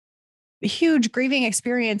huge grieving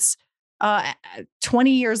experience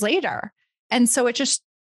 20 years later. And so it just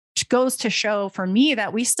goes to show for me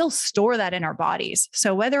that we still store that in our bodies.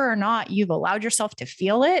 So whether or not you've allowed yourself to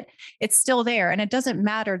feel it, it's still there. And it doesn't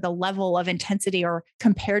matter the level of intensity or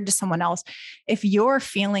compared to someone else. If you're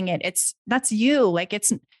feeling it, that's you. Like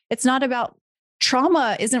it's not about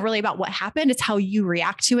trauma isn't really about what happened. It's how you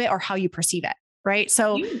react to it or how you perceive it. Right.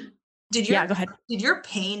 So go ahead. Did your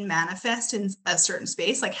pain manifest in a certain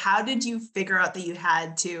space? Like how did you figure out that you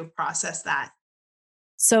had to process that?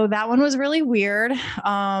 So that one was really weird.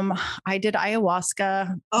 I did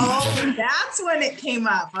ayahuasca. Oh, that's when it came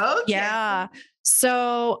up. Okay. Yeah.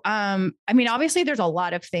 So, obviously there's a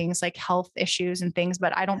lot of things like health issues and things,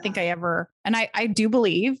 but I don't think and I do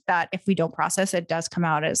believe that if we don't process, it does come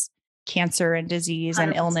out as cancer and disease 100%.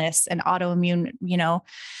 And illness and autoimmune,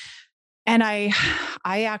 And I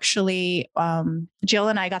actually, Jill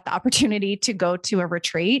and I got the opportunity to go to a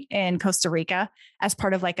retreat in Costa Rica as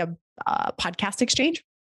part of like a podcast exchange.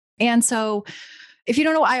 And so if you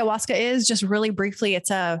don't know what ayahuasca is, just really briefly,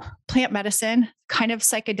 it's a plant medicine, kind of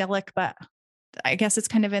psychedelic, but I guess it's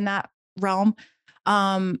kind of in that realm.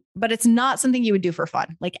 But it's not something you would do for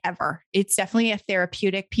fun, like ever. It's definitely a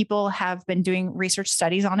therapeutic. People have been doing research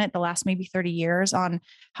studies on it the last maybe 30 years on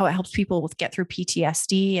how it helps people get through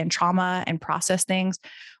PTSD and trauma and process things,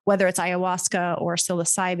 whether it's ayahuasca or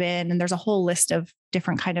psilocybin. And there's a whole list of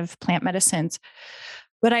different kind of plant medicines.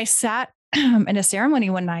 But I sat in a ceremony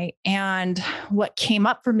one night and what came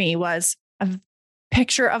up for me was a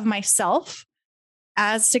picture of myself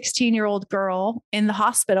as 16-year-old girl in the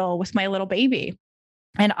hospital with my little baby.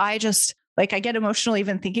 And I just I get emotional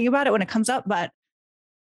even thinking about it when it comes up, but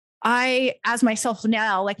I, as myself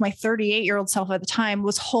now, like my 38-year-old self at the time,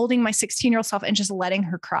 was holding my 16-year-old self and just letting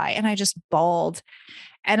her cry. And I just bawled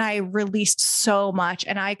and I released so much.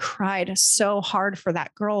 And I cried so hard for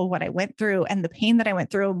that girl, what I went through and the pain that I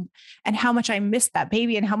went through and how much I missed that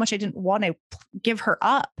baby and how much I didn't want to give her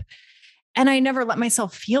up. And I never let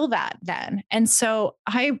myself feel that then. And so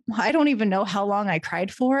I don't even know how long I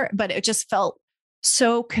cried for, but it just felt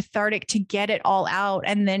so cathartic to get it all out.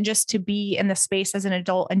 And then just to be in the space as an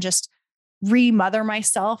adult and just remother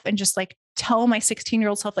myself and just like tell my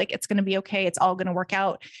 16-year-old self, like, it's going to be okay. It's all going to work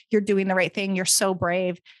out. You're doing the right thing. You're so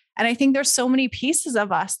brave. And I think there's so many pieces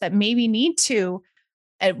of us that maybe need to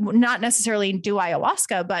not necessarily do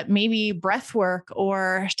ayahuasca, but maybe breath work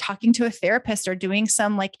or talking to a therapist or doing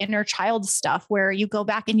some like inner child stuff where you go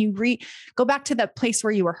back and you go back to the place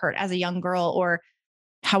where you were hurt as a young girl or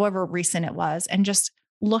however recent it was, and just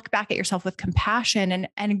look back at yourself with compassion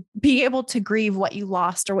and be able to grieve what you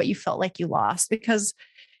lost or what you felt like you lost, because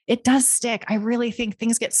it does stick. I really think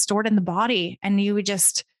things get stored in the body and you would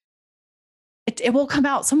just, it will come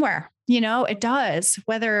out somewhere, it does,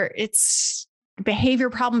 whether it's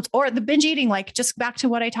behavior problems or the binge eating, like just back to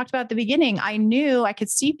what I talked about at the beginning. I knew I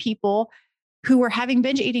could see people who were having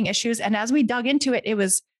binge eating issues. And as we dug into it, it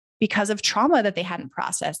was because of trauma that they hadn't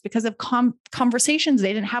processed, because of conversations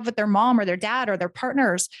they didn't have with their mom or their dad or their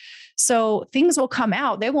partners. So things will come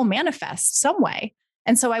out, they will manifest some way.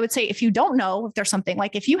 And so I would say, if you don't know if there's something,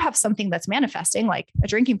 like if you have something that's manifesting, like a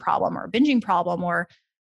drinking problem or a binging problem or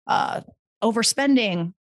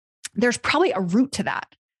overspending, there's probably a root to that.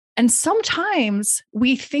 And sometimes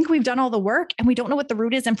we think we've done all the work and we don't know what the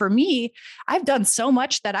root is. And for me, I've done so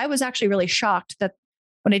much that I was actually really shocked that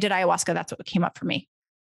when I did ayahuasca, that's what came up for me.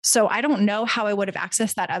 So I don't know how I would have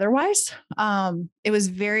accessed that otherwise. It was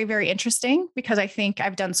very, very interesting because I think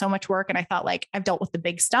I've done so much work and I thought like I've dealt with the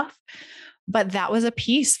big stuff. But that was a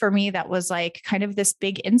piece for me that was like kind of this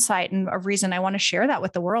big insight, and a reason I want to share that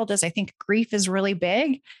with the world is I think grief is really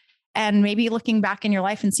big. And maybe looking back in your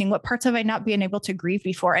life and seeing what parts have I not been able to grieve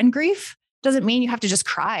before. And grief doesn't mean you have to just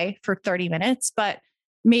cry for 30 minutes, but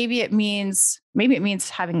maybe it means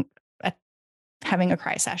having a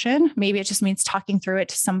cry session. Maybe it just means talking through it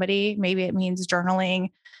to somebody. Maybe it means journaling,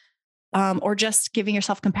 or just giving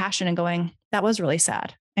yourself compassion and going, that was really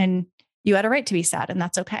sad. And you had a right to be sad, and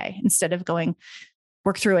that's okay. Instead of going,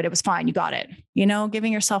 work through it. It was fine. You got it.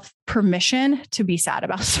 Giving yourself permission to be sad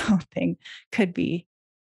about something could be.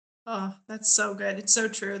 Oh, that's so good. It's so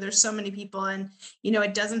true. There's so many people, and,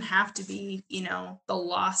 it doesn't have to be, the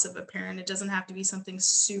loss of a parent. It doesn't have to be something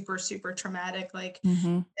super, super traumatic, like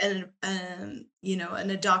an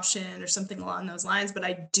adoption or something along those lines. But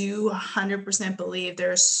I do 100% believe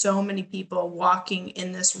there are so many people walking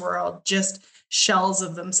in this world, just shells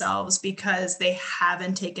of themselves, because they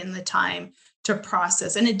haven't taken the time to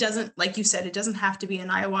process. And it doesn't, like you said, it doesn't have to be an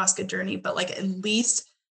ayahuasca journey, but like at least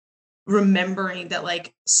remembering that,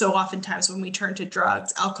 like, so oftentimes when we turn to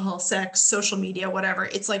drugs, alcohol, sex, social media, whatever,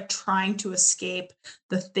 it's like trying to escape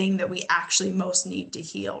the thing that we actually most need to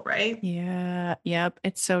heal, right? Yeah. Yep.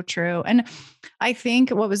 It's so true. And I think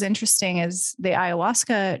what was interesting is the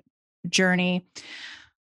ayahuasca journey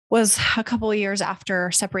was a couple of years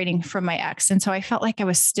after separating from my ex. And so I felt like I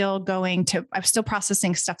was still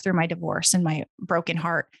processing stuff through my divorce and my broken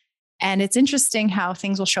heart. And it's interesting how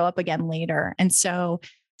things will show up again later. And so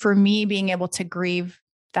for me, being able to grieve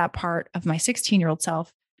that part of my 16-year-old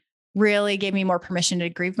self really gave me more permission to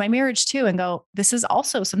grieve my marriage too, and go, this is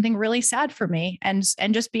also something really sad for me. And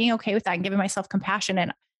just being okay with that and giving myself compassion.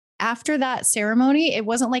 And after that ceremony, it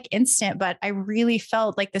wasn't like instant, but I really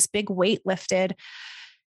felt like this big weight lifted.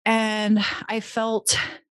 And I felt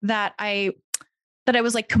that I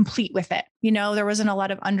was like complete with it. There wasn't a lot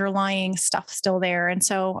of underlying stuff still there. And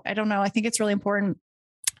so I don't know, I think it's really important.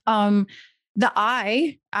 The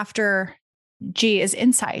I after G is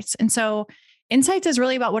insights. And so insights is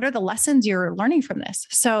really about what are the lessons you're learning from this.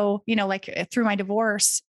 So, like through my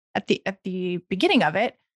divorce at the beginning of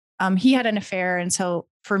it, he had an affair. And so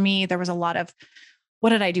for me, there was a lot of, what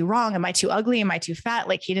did I do wrong? Am I too ugly? Am I too fat?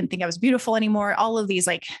 Like he didn't think I was beautiful anymore. All of these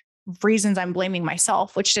like reasons I'm blaming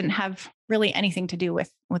myself, which didn't have really anything to do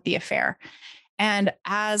with the affair. And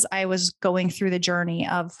as I was going through the journey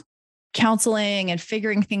of counseling and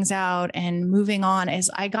figuring things out and moving on,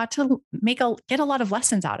 is I got to get a lot of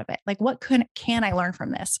lessons out of it. Like, what can I learn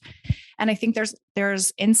from this? And I think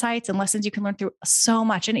there's insights and lessons you can learn through so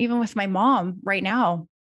much. And even with my mom right now,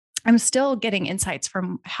 I'm still getting insights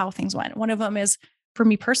from how things went. One of them is, for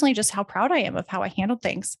me personally, just how proud I am of how I handled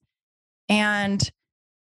things. And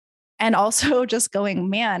also just going,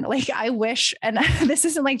 man, like I wish, and this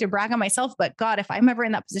isn't like to brag on myself, but God, if I'm ever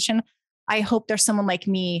in that position, I hope there's someone like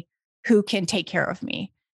me who can take care of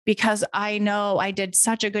me, because I know I did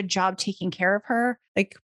such a good job taking care of her.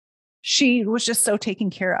 Like she was just so taken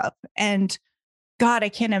care of. And God, I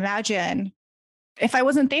can't imagine if I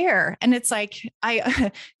wasn't there. And it's like,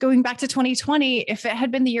 going back to 2020, if it had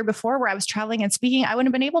been the year before where I was traveling and speaking, I wouldn't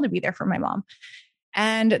have been able to be there for my mom.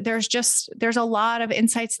 And there's a lot of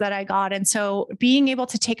insights that I got. And so being able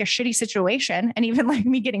to take a shitty situation, and even like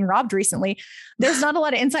me getting robbed recently, there's not a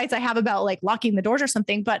lot of insights I have about like locking the doors or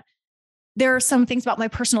something, but there are some things about my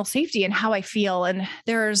personal safety and how I feel. And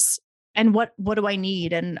what do I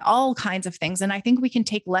need, and all kinds of things. And I think we can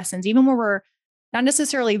take lessons, even when we're not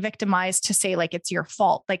necessarily victimized, to say like, it's your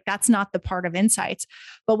fault. Like that's not the part of insights,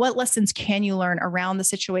 but what lessons can you learn around the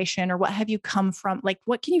situation, or what have you come from? Like,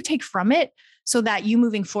 what can you take from it so that you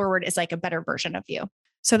moving forward is like a better version of you?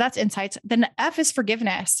 So that's insights. Then F is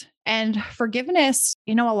forgiveness. And forgiveness,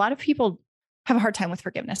 a lot of people have a hard time with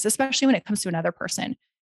forgiveness, especially when it comes to another person.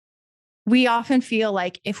 We often feel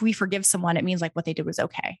like if we forgive someone, it means like what they did was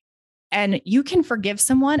okay. And you can forgive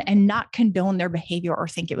someone and not condone their behavior or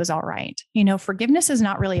think it was all right. Forgiveness is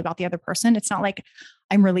not really about the other person. It's not like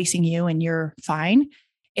I'm releasing you and you're fine.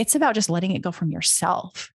 It's about just letting it go from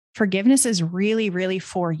yourself. Forgiveness is really, really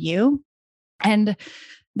for you. And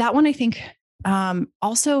that one, I think,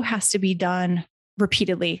 also has to be done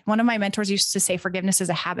repeatedly. One of my mentors used to say forgiveness is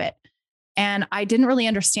a habit. And I didn't really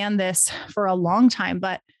understand this for a long time.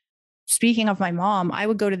 But speaking of my mom, I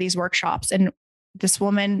would go to these workshops and this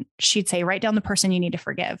woman, she'd say, write down the person you need to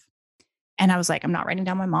forgive. And I was like, I'm not writing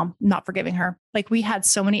down my mom, I'm not forgiving her. Like we had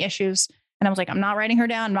so many issues. And I was like, I'm not writing her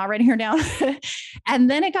down. I'm not writing her down. And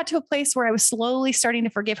then it got to a place where I was slowly starting to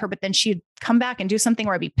forgive her. But then she'd come back and do something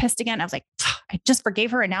where I'd be pissed again. I was like, I just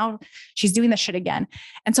forgave her. And now she's doing this shit again.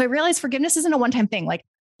 And so I realized forgiveness isn't a one-time thing. Like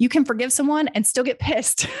you can forgive someone and still get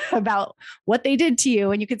pissed about what they did to you.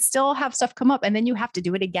 And you could still have stuff come up and then you have to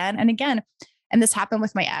do it again and again. And this happened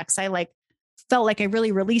with my ex. I like felt like I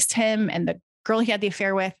really released him and the girl he had the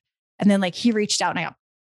affair with. And then like he reached out and I got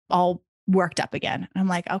all worked up again. And I'm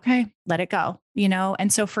like, okay, let it go, you know?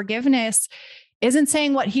 And so forgiveness isn't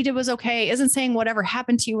saying what he did was okay, isn't saying whatever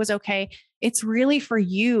happened to you was okay. It's really for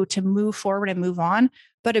you to move forward and move on.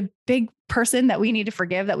 But a big person that we need to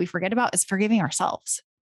forgive that we forget about is forgiving ourselves.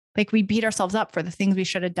 Like we beat ourselves up for the things we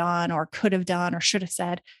should have done or could have done or should have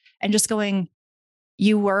said, and just going,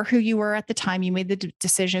 you were who you were at the time. You made the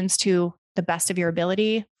decisions to the best of your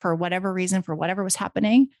ability for whatever reason, for whatever was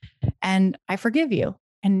happening. And I forgive you.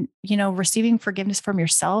 And, you know, receiving forgiveness from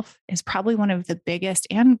yourself is probably one of the biggest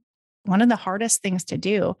and one of the hardest things to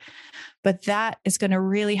do. But that is going to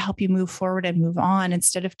really help you move forward and move on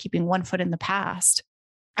instead of keeping one foot in the past.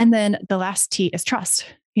 And then the last T is trust,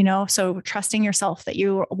 you know, so trusting yourself that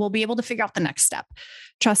you will be able to figure out the next step,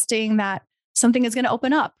 trusting that something is going to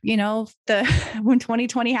open up, you know, when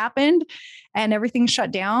 2020 happened and everything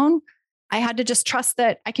shut down, I had to just trust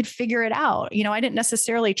that I could figure it out. You know, I didn't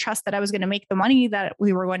necessarily trust that I was going to make the money that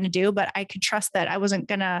we were going to do, but I could trust that I wasn't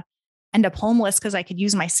going to end up homeless because I could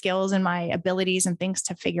use my skills and my abilities and things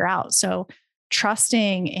to figure out. So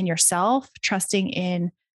trusting in yourself, trusting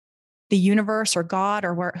in the universe or God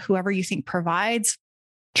or whoever you think provides,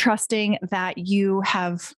 trusting that you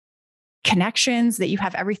have connections, that you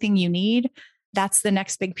have everything you need. That's the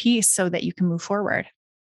next big piece so that you can move forward.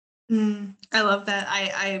 I love that.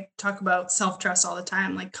 I talk about self-trust all the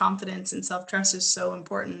time. Like confidence and self-trust is so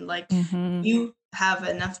important. Like you have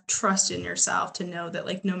enough trust in yourself to know that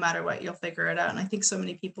like no matter what, you'll figure it out. And I think so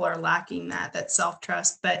many people are lacking that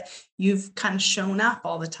self-trust, but you've kind of shown up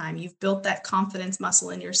all the time. You've built that confidence muscle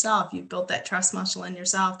in yourself. You've built that trust muscle in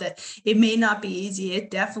yourself that it may not be easy.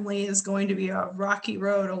 It definitely is going to be a rocky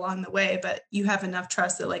road along the way, but you have enough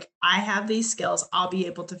trust that like, I have these skills, I'll be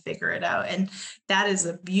able to figure it out. And that is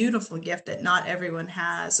a beautiful gift that not everyone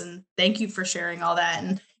has. And thank you for sharing all that.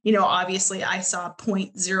 And you know, obviously I saw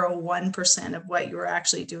 0.01% of what you were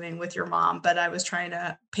actually doing with your mom, but I was trying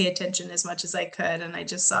to pay attention as much as I could. And I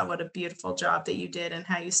just saw what a beautiful job that you did and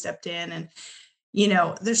how you stepped in. And, you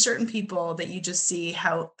know, there's certain people that you just see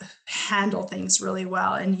how handle things really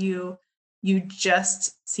well. And you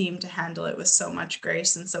just seem to handle it with so much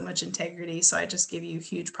grace and so much integrity. So I just give you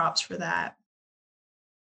huge props for that.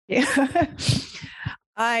 Yeah.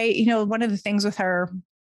 You know, one of the things with her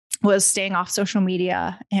was staying off social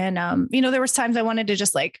media. And, you know, there was times I wanted to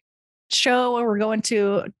just like show or we're going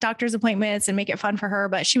to doctor's appointments and make it fun for her.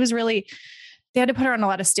 But she was really, they had to put her on a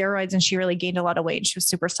lot of steroids and she really gained a lot of weight. And she was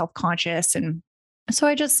super self-conscious. And so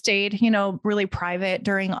I just stayed, you know, really private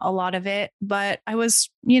during a lot of it. But I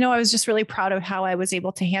was just really proud of how I was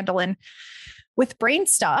able to handle. And with brain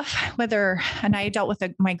stuff, and I dealt with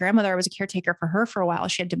my grandmother, I was a caretaker for her for a while.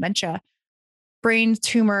 She had dementia. Brain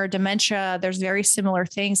tumor, dementia, there's very similar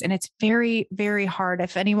things. And it's very, very hard.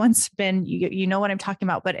 If anyone's been, you know what I'm talking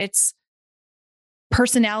about, but it's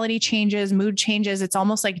personality changes, mood changes. It's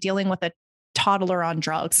almost like dealing with a toddler on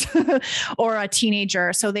drugs or a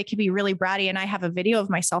teenager. So they can be really bratty. And I have a video of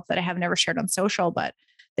myself that I have never shared on social, but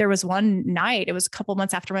there was one night, it was a couple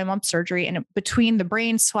months after my mom's surgery, and between the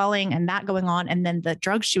brain swelling and that going on, and then the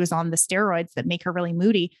drugs she was on, the steroids that make her really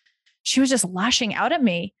moody, she was just lashing out at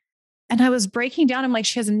me. And I was breaking down. I'm like,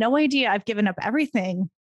 she has no idea I've given up everything.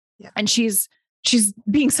 Yeah. And she's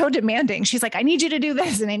being so demanding. She's like, I need you to do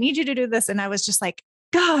this and I need you to do this. And I was just like,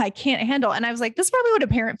 God, I can't handle. And I was like, this is probably what a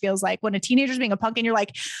parent feels like when a teenager's being a punk and you're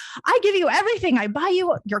like, I give you everything. I buy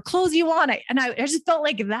you your clothes you want. I just felt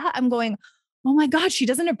like that. I'm going, oh my God, she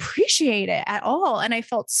doesn't appreciate it at all. And I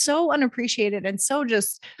felt so unappreciated and so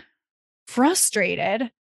just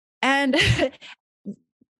frustrated. And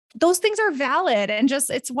those things are valid. And just,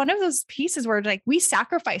 it's one of those pieces where like we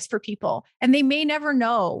sacrifice for people and they may never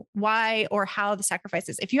know why or how the sacrifice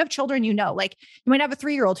is. If you have children, you know, like you might have a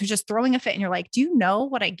 3-year-old who's just throwing a fit and you're like, do you know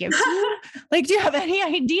what I give to you? Like, do you have any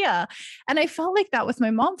idea? And I felt like that with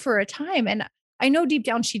my mom for a time. And I know deep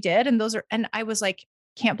down she did. And I was like,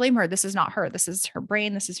 can't blame her. This is not her. This is her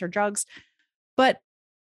brain. This is her drugs. But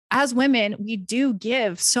as women, we do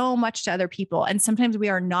give so much to other people. And sometimes we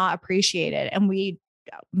are not appreciated. And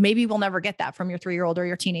maybe we'll never get that from your 3-year-old or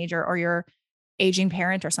your teenager or your aging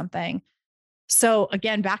parent or something. So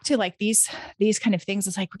again, back to like these kind of things,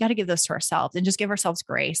 it's like, we got to give those to ourselves and just give ourselves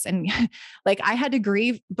grace. And like, I had to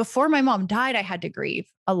grieve before my mom died. I had to grieve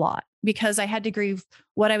a lot because I had to grieve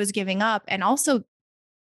what I was giving up. And also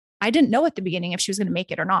I didn't know at the beginning if she was going to make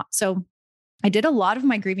it or not. So I did a lot of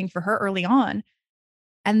my grieving for her early on.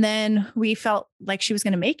 And then we felt like she was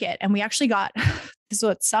going to make it. And we actually got, this is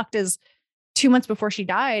what sucked, is 2 months before she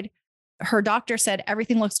died, her doctor said,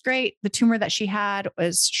 everything looks great. The tumor that she had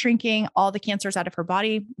was shrinking, all the cancer's out of her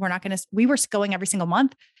body. We were going every single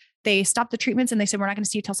month. They stopped the treatments and they said, we're not going to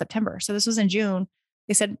see you till September. So this was in June.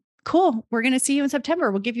 They said, cool, we're going to see you in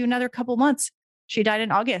September. We'll give you another couple months. She died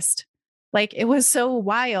in August. Like, it was so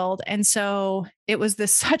wild. And so it was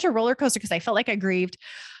such a roller coaster because I felt like I grieved.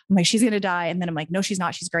 I'm like, she's going to die. And then I'm like, no, she's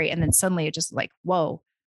not. She's great. And then suddenly it just like, whoa.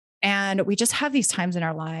 And we just have these times in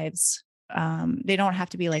our lives. They don't have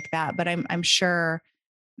to be like that, but I'm sure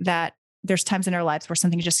that there's times in our lives where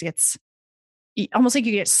something just gets almost like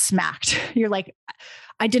you get smacked. You're like,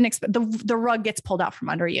 I didn't expect the rug gets pulled out from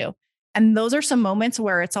under you. And those are some moments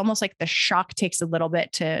where it's almost like the shock takes a little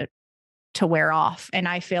bit to wear off. And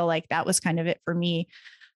I feel like that was kind of it for me.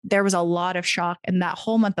 There was a lot of shock. And that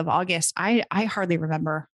whole month of August, I hardly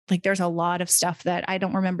remember. Like, there's a lot of stuff that I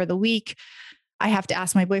don't remember the week. I have to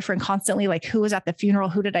ask my boyfriend constantly, like, who was at the funeral?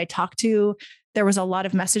 Who did I talk to? There was a lot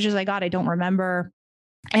of messages I got. I don't remember.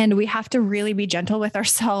 And we have to really be gentle with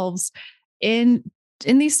ourselves in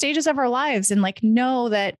these stages of our lives and like, know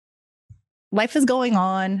that life is going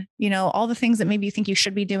on. All the things that maybe you think you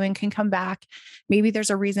should be doing can come back. Maybe there's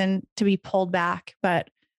a reason to be pulled back, but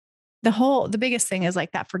the biggest thing is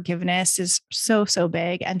like that forgiveness is so, so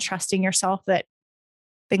big, and trusting yourself that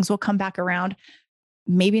things will come back around.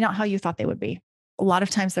 Maybe not how you thought they would be. A lot of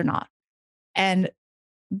times they're not. And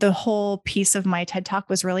the whole piece of my TED Talk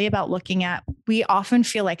was really about looking at, we often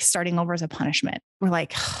feel like starting over is a punishment. We're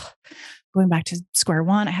like, going back to square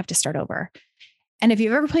one, I have to start over. And if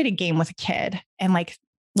you've ever played a game with a kid and like,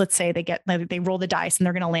 let's say they roll the dice and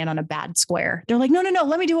they're going to land on a bad square. They're like, no,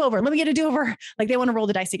 let me do over. Let me get a do over. Like, they want to roll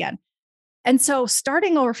the dice again. And so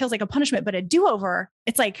starting over feels like a punishment, but a do over,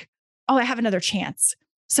 it's like, oh, I have another chance.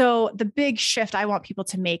 So the big shift I want people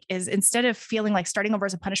to make is, instead of feeling like starting over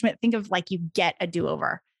as a punishment, think of like you get a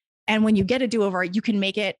do-over. And when you get a do-over, you can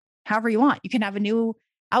make it however you want. You can have a new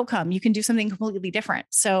outcome. You can do something completely different.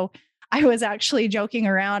 So I was actually joking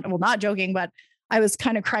around, well, not joking, but I was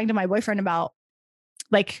kind of crying to my boyfriend about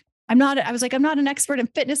like, I'm not an expert in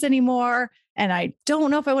fitness anymore. And I don't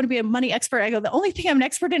know if I want to be a money expert. I go, the only thing I'm an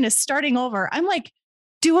expert in is starting over. I'm like,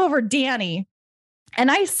 do over Danny. And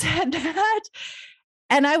I said that.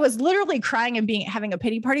 And I was literally crying and having a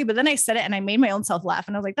pity party. But then I said it and I made my own self laugh.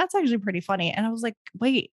 And I was like, that's actually pretty funny. And I was like,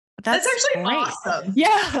 wait, that's actually great. Awesome.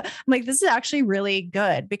 Yeah. I'm like, this is actually really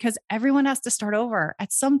good, because everyone has to start over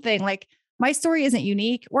at something. Like, my story isn't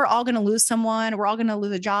unique. We're all going to lose someone. We're all going to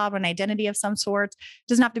lose a job, an identity of some sort. It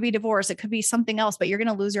doesn't have to be divorce. It could be something else, but you're going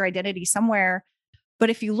to lose your identity somewhere. But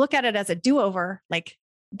if you look at it as a do-over, like,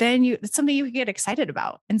 then it's something you can get excited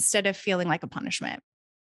about instead of feeling like a punishment.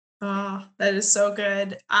 Oh, that is so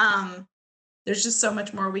good. There's just so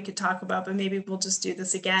much more we could talk about, but maybe we'll just do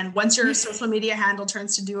this again once your social media handle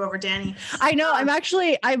turns to Do Over Danny. I know. I'm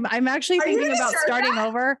actually thinking about starting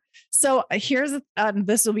over. So here's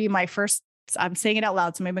this will be my first. I'm saying it out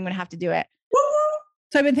loud, so maybe I'm going to have to do it. Woo-hoo!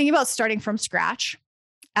 So I've been thinking about starting from scratch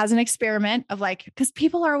as an experiment of like, because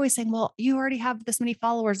people are always saying, well, you already have this many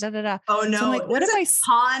followers, da, da, da. Oh no. So I'm like, what if a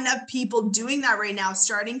ton of people doing that right now,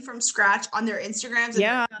 starting from scratch on their Instagrams, and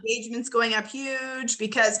their engagements going up huge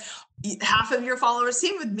because half of your followers,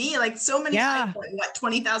 same with me, like so many, like, what,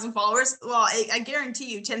 20,000 followers? Well, I guarantee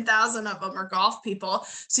you 10,000 of them are golf people.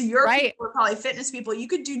 So your people are probably fitness people. You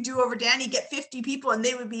could do Over Danny, get 50 people and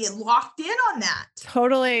they would be locked in on that.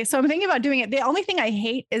 Totally. So I'm thinking about doing it. The only thing I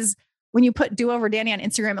hate is when you put Do Over Danny on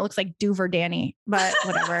Instagram, it looks like Dover Danny, but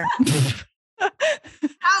whatever.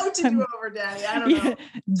 How to do Over Danny? I don't know.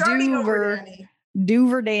 Starting Over Danny.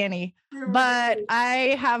 Dover Danny. But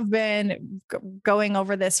I have been going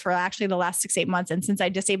over this for actually the last 6-8 months. And since I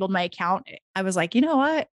disabled my account, I was like, you know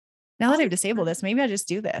what? Now that I've disabled this, maybe I just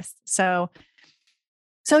do this. So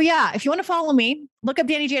yeah, if you want to follow me, look up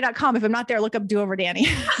DannyJ.com. If I'm not there, look up Do Over Danny.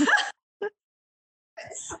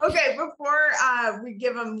 Okay, before we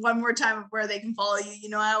give them one more time of where they can follow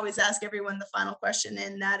you, I always ask everyone the final question,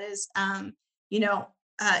 and that is,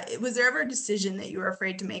 was there ever a decision that you were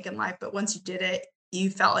afraid to make in life, but once you did it, you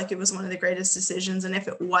felt like it was one of the greatest decisions? And if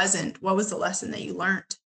it wasn't, what was the lesson that you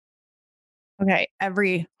learned? Okay.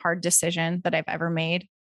 Every hard decision that I've ever made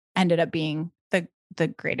ended up being the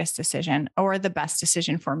greatest decision or the best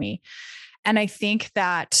decision for me. And I think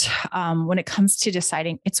that when it comes to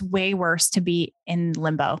deciding, it's way worse to be in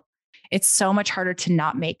limbo. It's so much harder to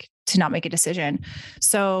not make a decision.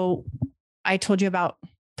 So I told you about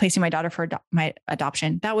placing my daughter for my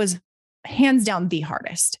adoption. That was hands down the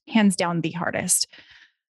hardest.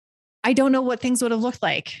 I don't know what things would have looked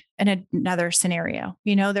like in another scenario.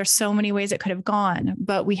 There's so many ways it could have gone,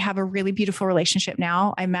 but we have a really beautiful relationship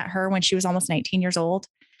now. I met her when she was almost 19 years old,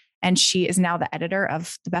 and she is now the editor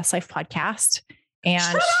of the Best Life podcast. And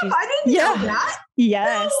I didn't know that.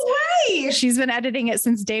 Yes. No way. She's been editing it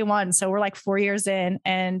since day one. So we're like 4 years in,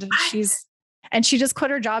 and she just quit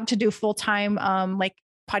her job to do full-time, like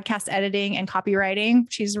podcast editing and copywriting.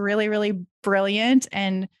 She's really, really brilliant.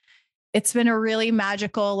 And it's been a really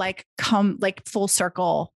magical, full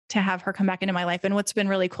circle to have her come back into my life. And what's been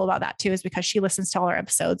really cool about that too, is because she listens to all our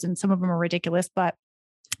episodes, and some of them are ridiculous, but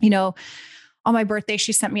on my birthday,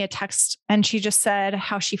 she sent me a text and she just said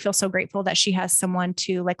how she feels so grateful that she has someone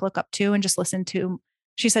to look up to and just listen to.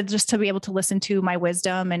 She said, just to be able to listen to my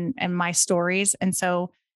wisdom and my stories. And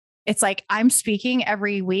so it's like, I'm speaking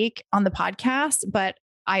every week on the podcast, but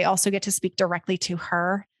I also get to speak directly to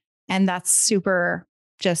her. And that's super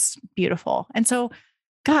just beautiful. And so,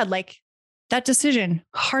 God, that decision,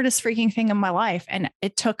 hardest freaking thing in my life. And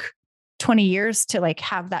it took 20 years to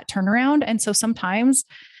have that turnaround. And so sometimes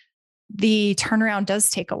the turnaround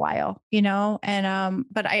does take a while, and,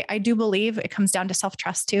 but I do believe it comes down to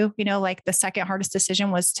self-trust too. The second hardest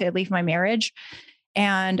decision was to leave my marriage.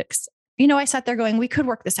 And, I sat there going, we could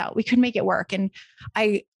work this out. We could make it work. And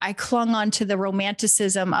I clung on to the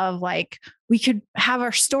romanticism of we could have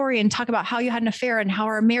our story and talk about how you had an affair and how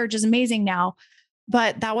our marriage is amazing now.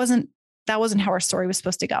 But that wasn't how our story was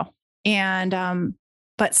supposed to go. And,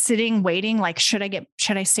 but sitting, waiting, should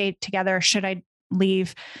I stay together? Should I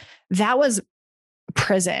leave? That was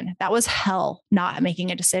prison. That was hell, not making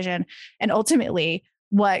a decision. And ultimately,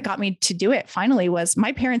 what got me to do it finally was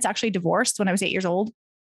my parents actually divorced when I was 8 years old,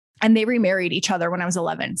 and they remarried each other when I was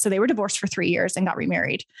 11. So they were divorced for 3 years and got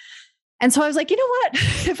remarried. And so I was like, you know what?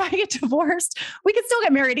 If I get divorced, we can still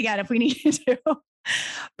get married again if we need to.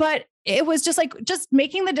 But it was just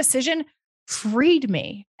making the decision freed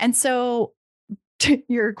me. And so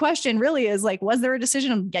your question really is was there a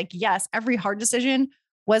decision? Yes, every hard decision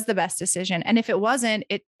was the best decision. And if it wasn't,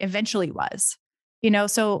 it eventually was,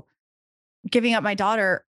 so giving up my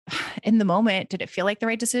daughter in the moment, did it feel like the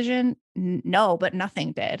right decision? No, but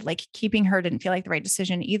nothing did. Keeping her didn't feel like the right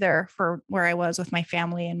decision either for where I was with my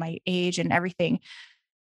family and my age and everything.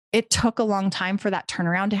 It took a long time for that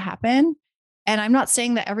turnaround to happen. And I'm not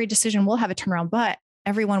saying that every decision will have a turnaround, but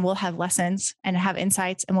everyone will have lessons and have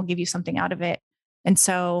insights and will give you something out of it. And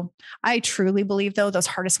so I truly believe, though, those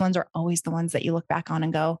hardest ones are always the ones that you look back on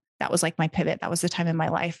and go, that was my pivot. That was the time in my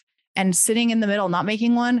life. And sitting in the middle, not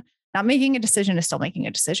making a decision is still making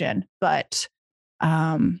a decision. But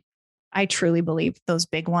I truly believe those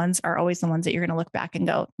big ones are always the ones that you're going to look back and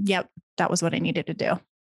go, yep, that was what I needed to do.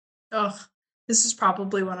 Oh, this is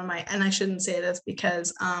probably one of my, and I shouldn't say this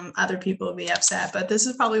because other people will be upset, but this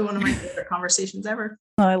is probably one of my favorite conversations ever.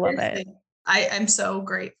 Oh, I love it. I'm so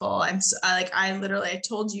grateful. I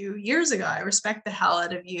told you years ago, I respect the hell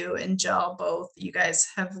out of you and Jill both. You guys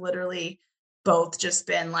have literally both just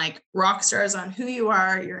been rock stars on who you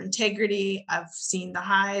are, your integrity. I've seen the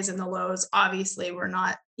highs and the lows. Obviously, we're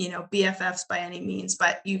not, BFFs by any means,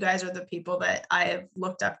 but you guys are the people that I have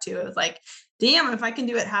looked up to. It's damn, if I can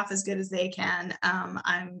do it half as good as they can,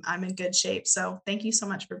 I'm in good shape. So thank you so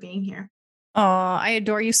much for being here. Oh, I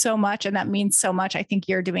adore you so much. And that means so much. I think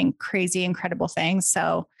you're doing crazy, incredible things.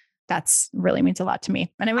 So that's really means a lot to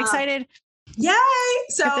me. And I'm excited. Yay.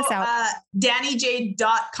 So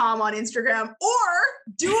DannyJ.com on Instagram or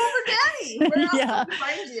Do Over Danny. Where else can we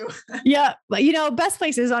find you? Yeah. But best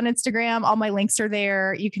places on Instagram. All my links are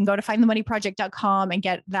there. You can go to findthemoneyproject.com and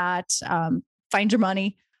get that. Find your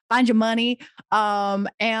money.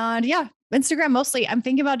 And yeah, Instagram mostly. I'm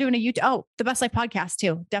thinking about doing a YouTube. Oh, the Best Life podcast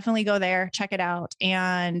too. Definitely go there, check it out.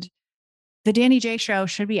 And the Danny J show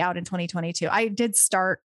should be out in 2022. I did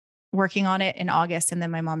start working on it in August, and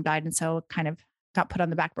then my mom died. And so it kind of got put on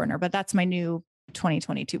the back burner, but that's my new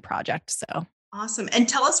 2022 project. So awesome. And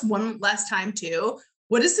tell us one last time too,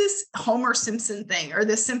 what is this Homer Simpson thing or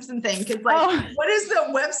this Simpson thing? Because what is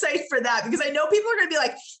the website for that? Because I know people are going to be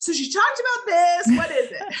like, so she talked about this. What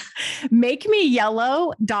is it?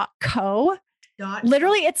 MakeMeYellow.co.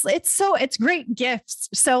 Literally, it's great gifts.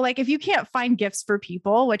 So like if you can't find gifts for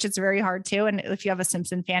people, which it's very hard to, and if you have a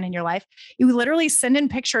Simpson fan in your life, you literally send in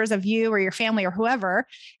pictures of you or your family or whoever.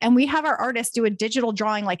 And we have our artists do a digital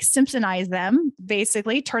drawing, like Simpsonize them,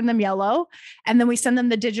 basically turn them yellow. And then we send them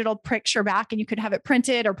the digital picture back, and you could have it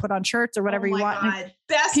printed or put on shirts or whatever you want.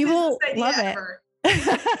 Best people love ever.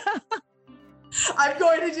 I'm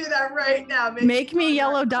going to do that right now.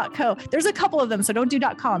 MakeMeYellow.co. There's a couple of them, so don't do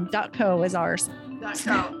 .com. .co is ours.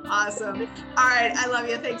 .co. Awesome. All right. I love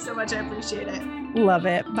you. Thanks so much. I appreciate it. Love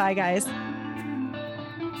it. Bye, guys.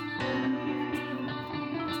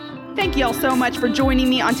 Thank you all so much for joining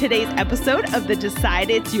me on today's episode of the Decide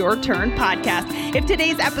It's Your Turn podcast. If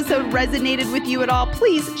today's episode resonated with you at all,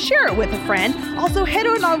 please share it with a friend. Also, head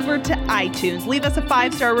on over to iTunes, leave us a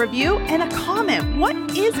 5-star review and a comment. What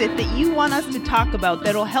is it that you want us to talk about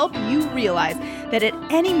that'll help you realize that at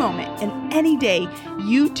any moment and any day,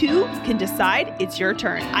 you too can decide it's your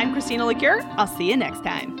turn? I'm Christina LeCure. I'll see you next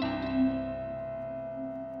time.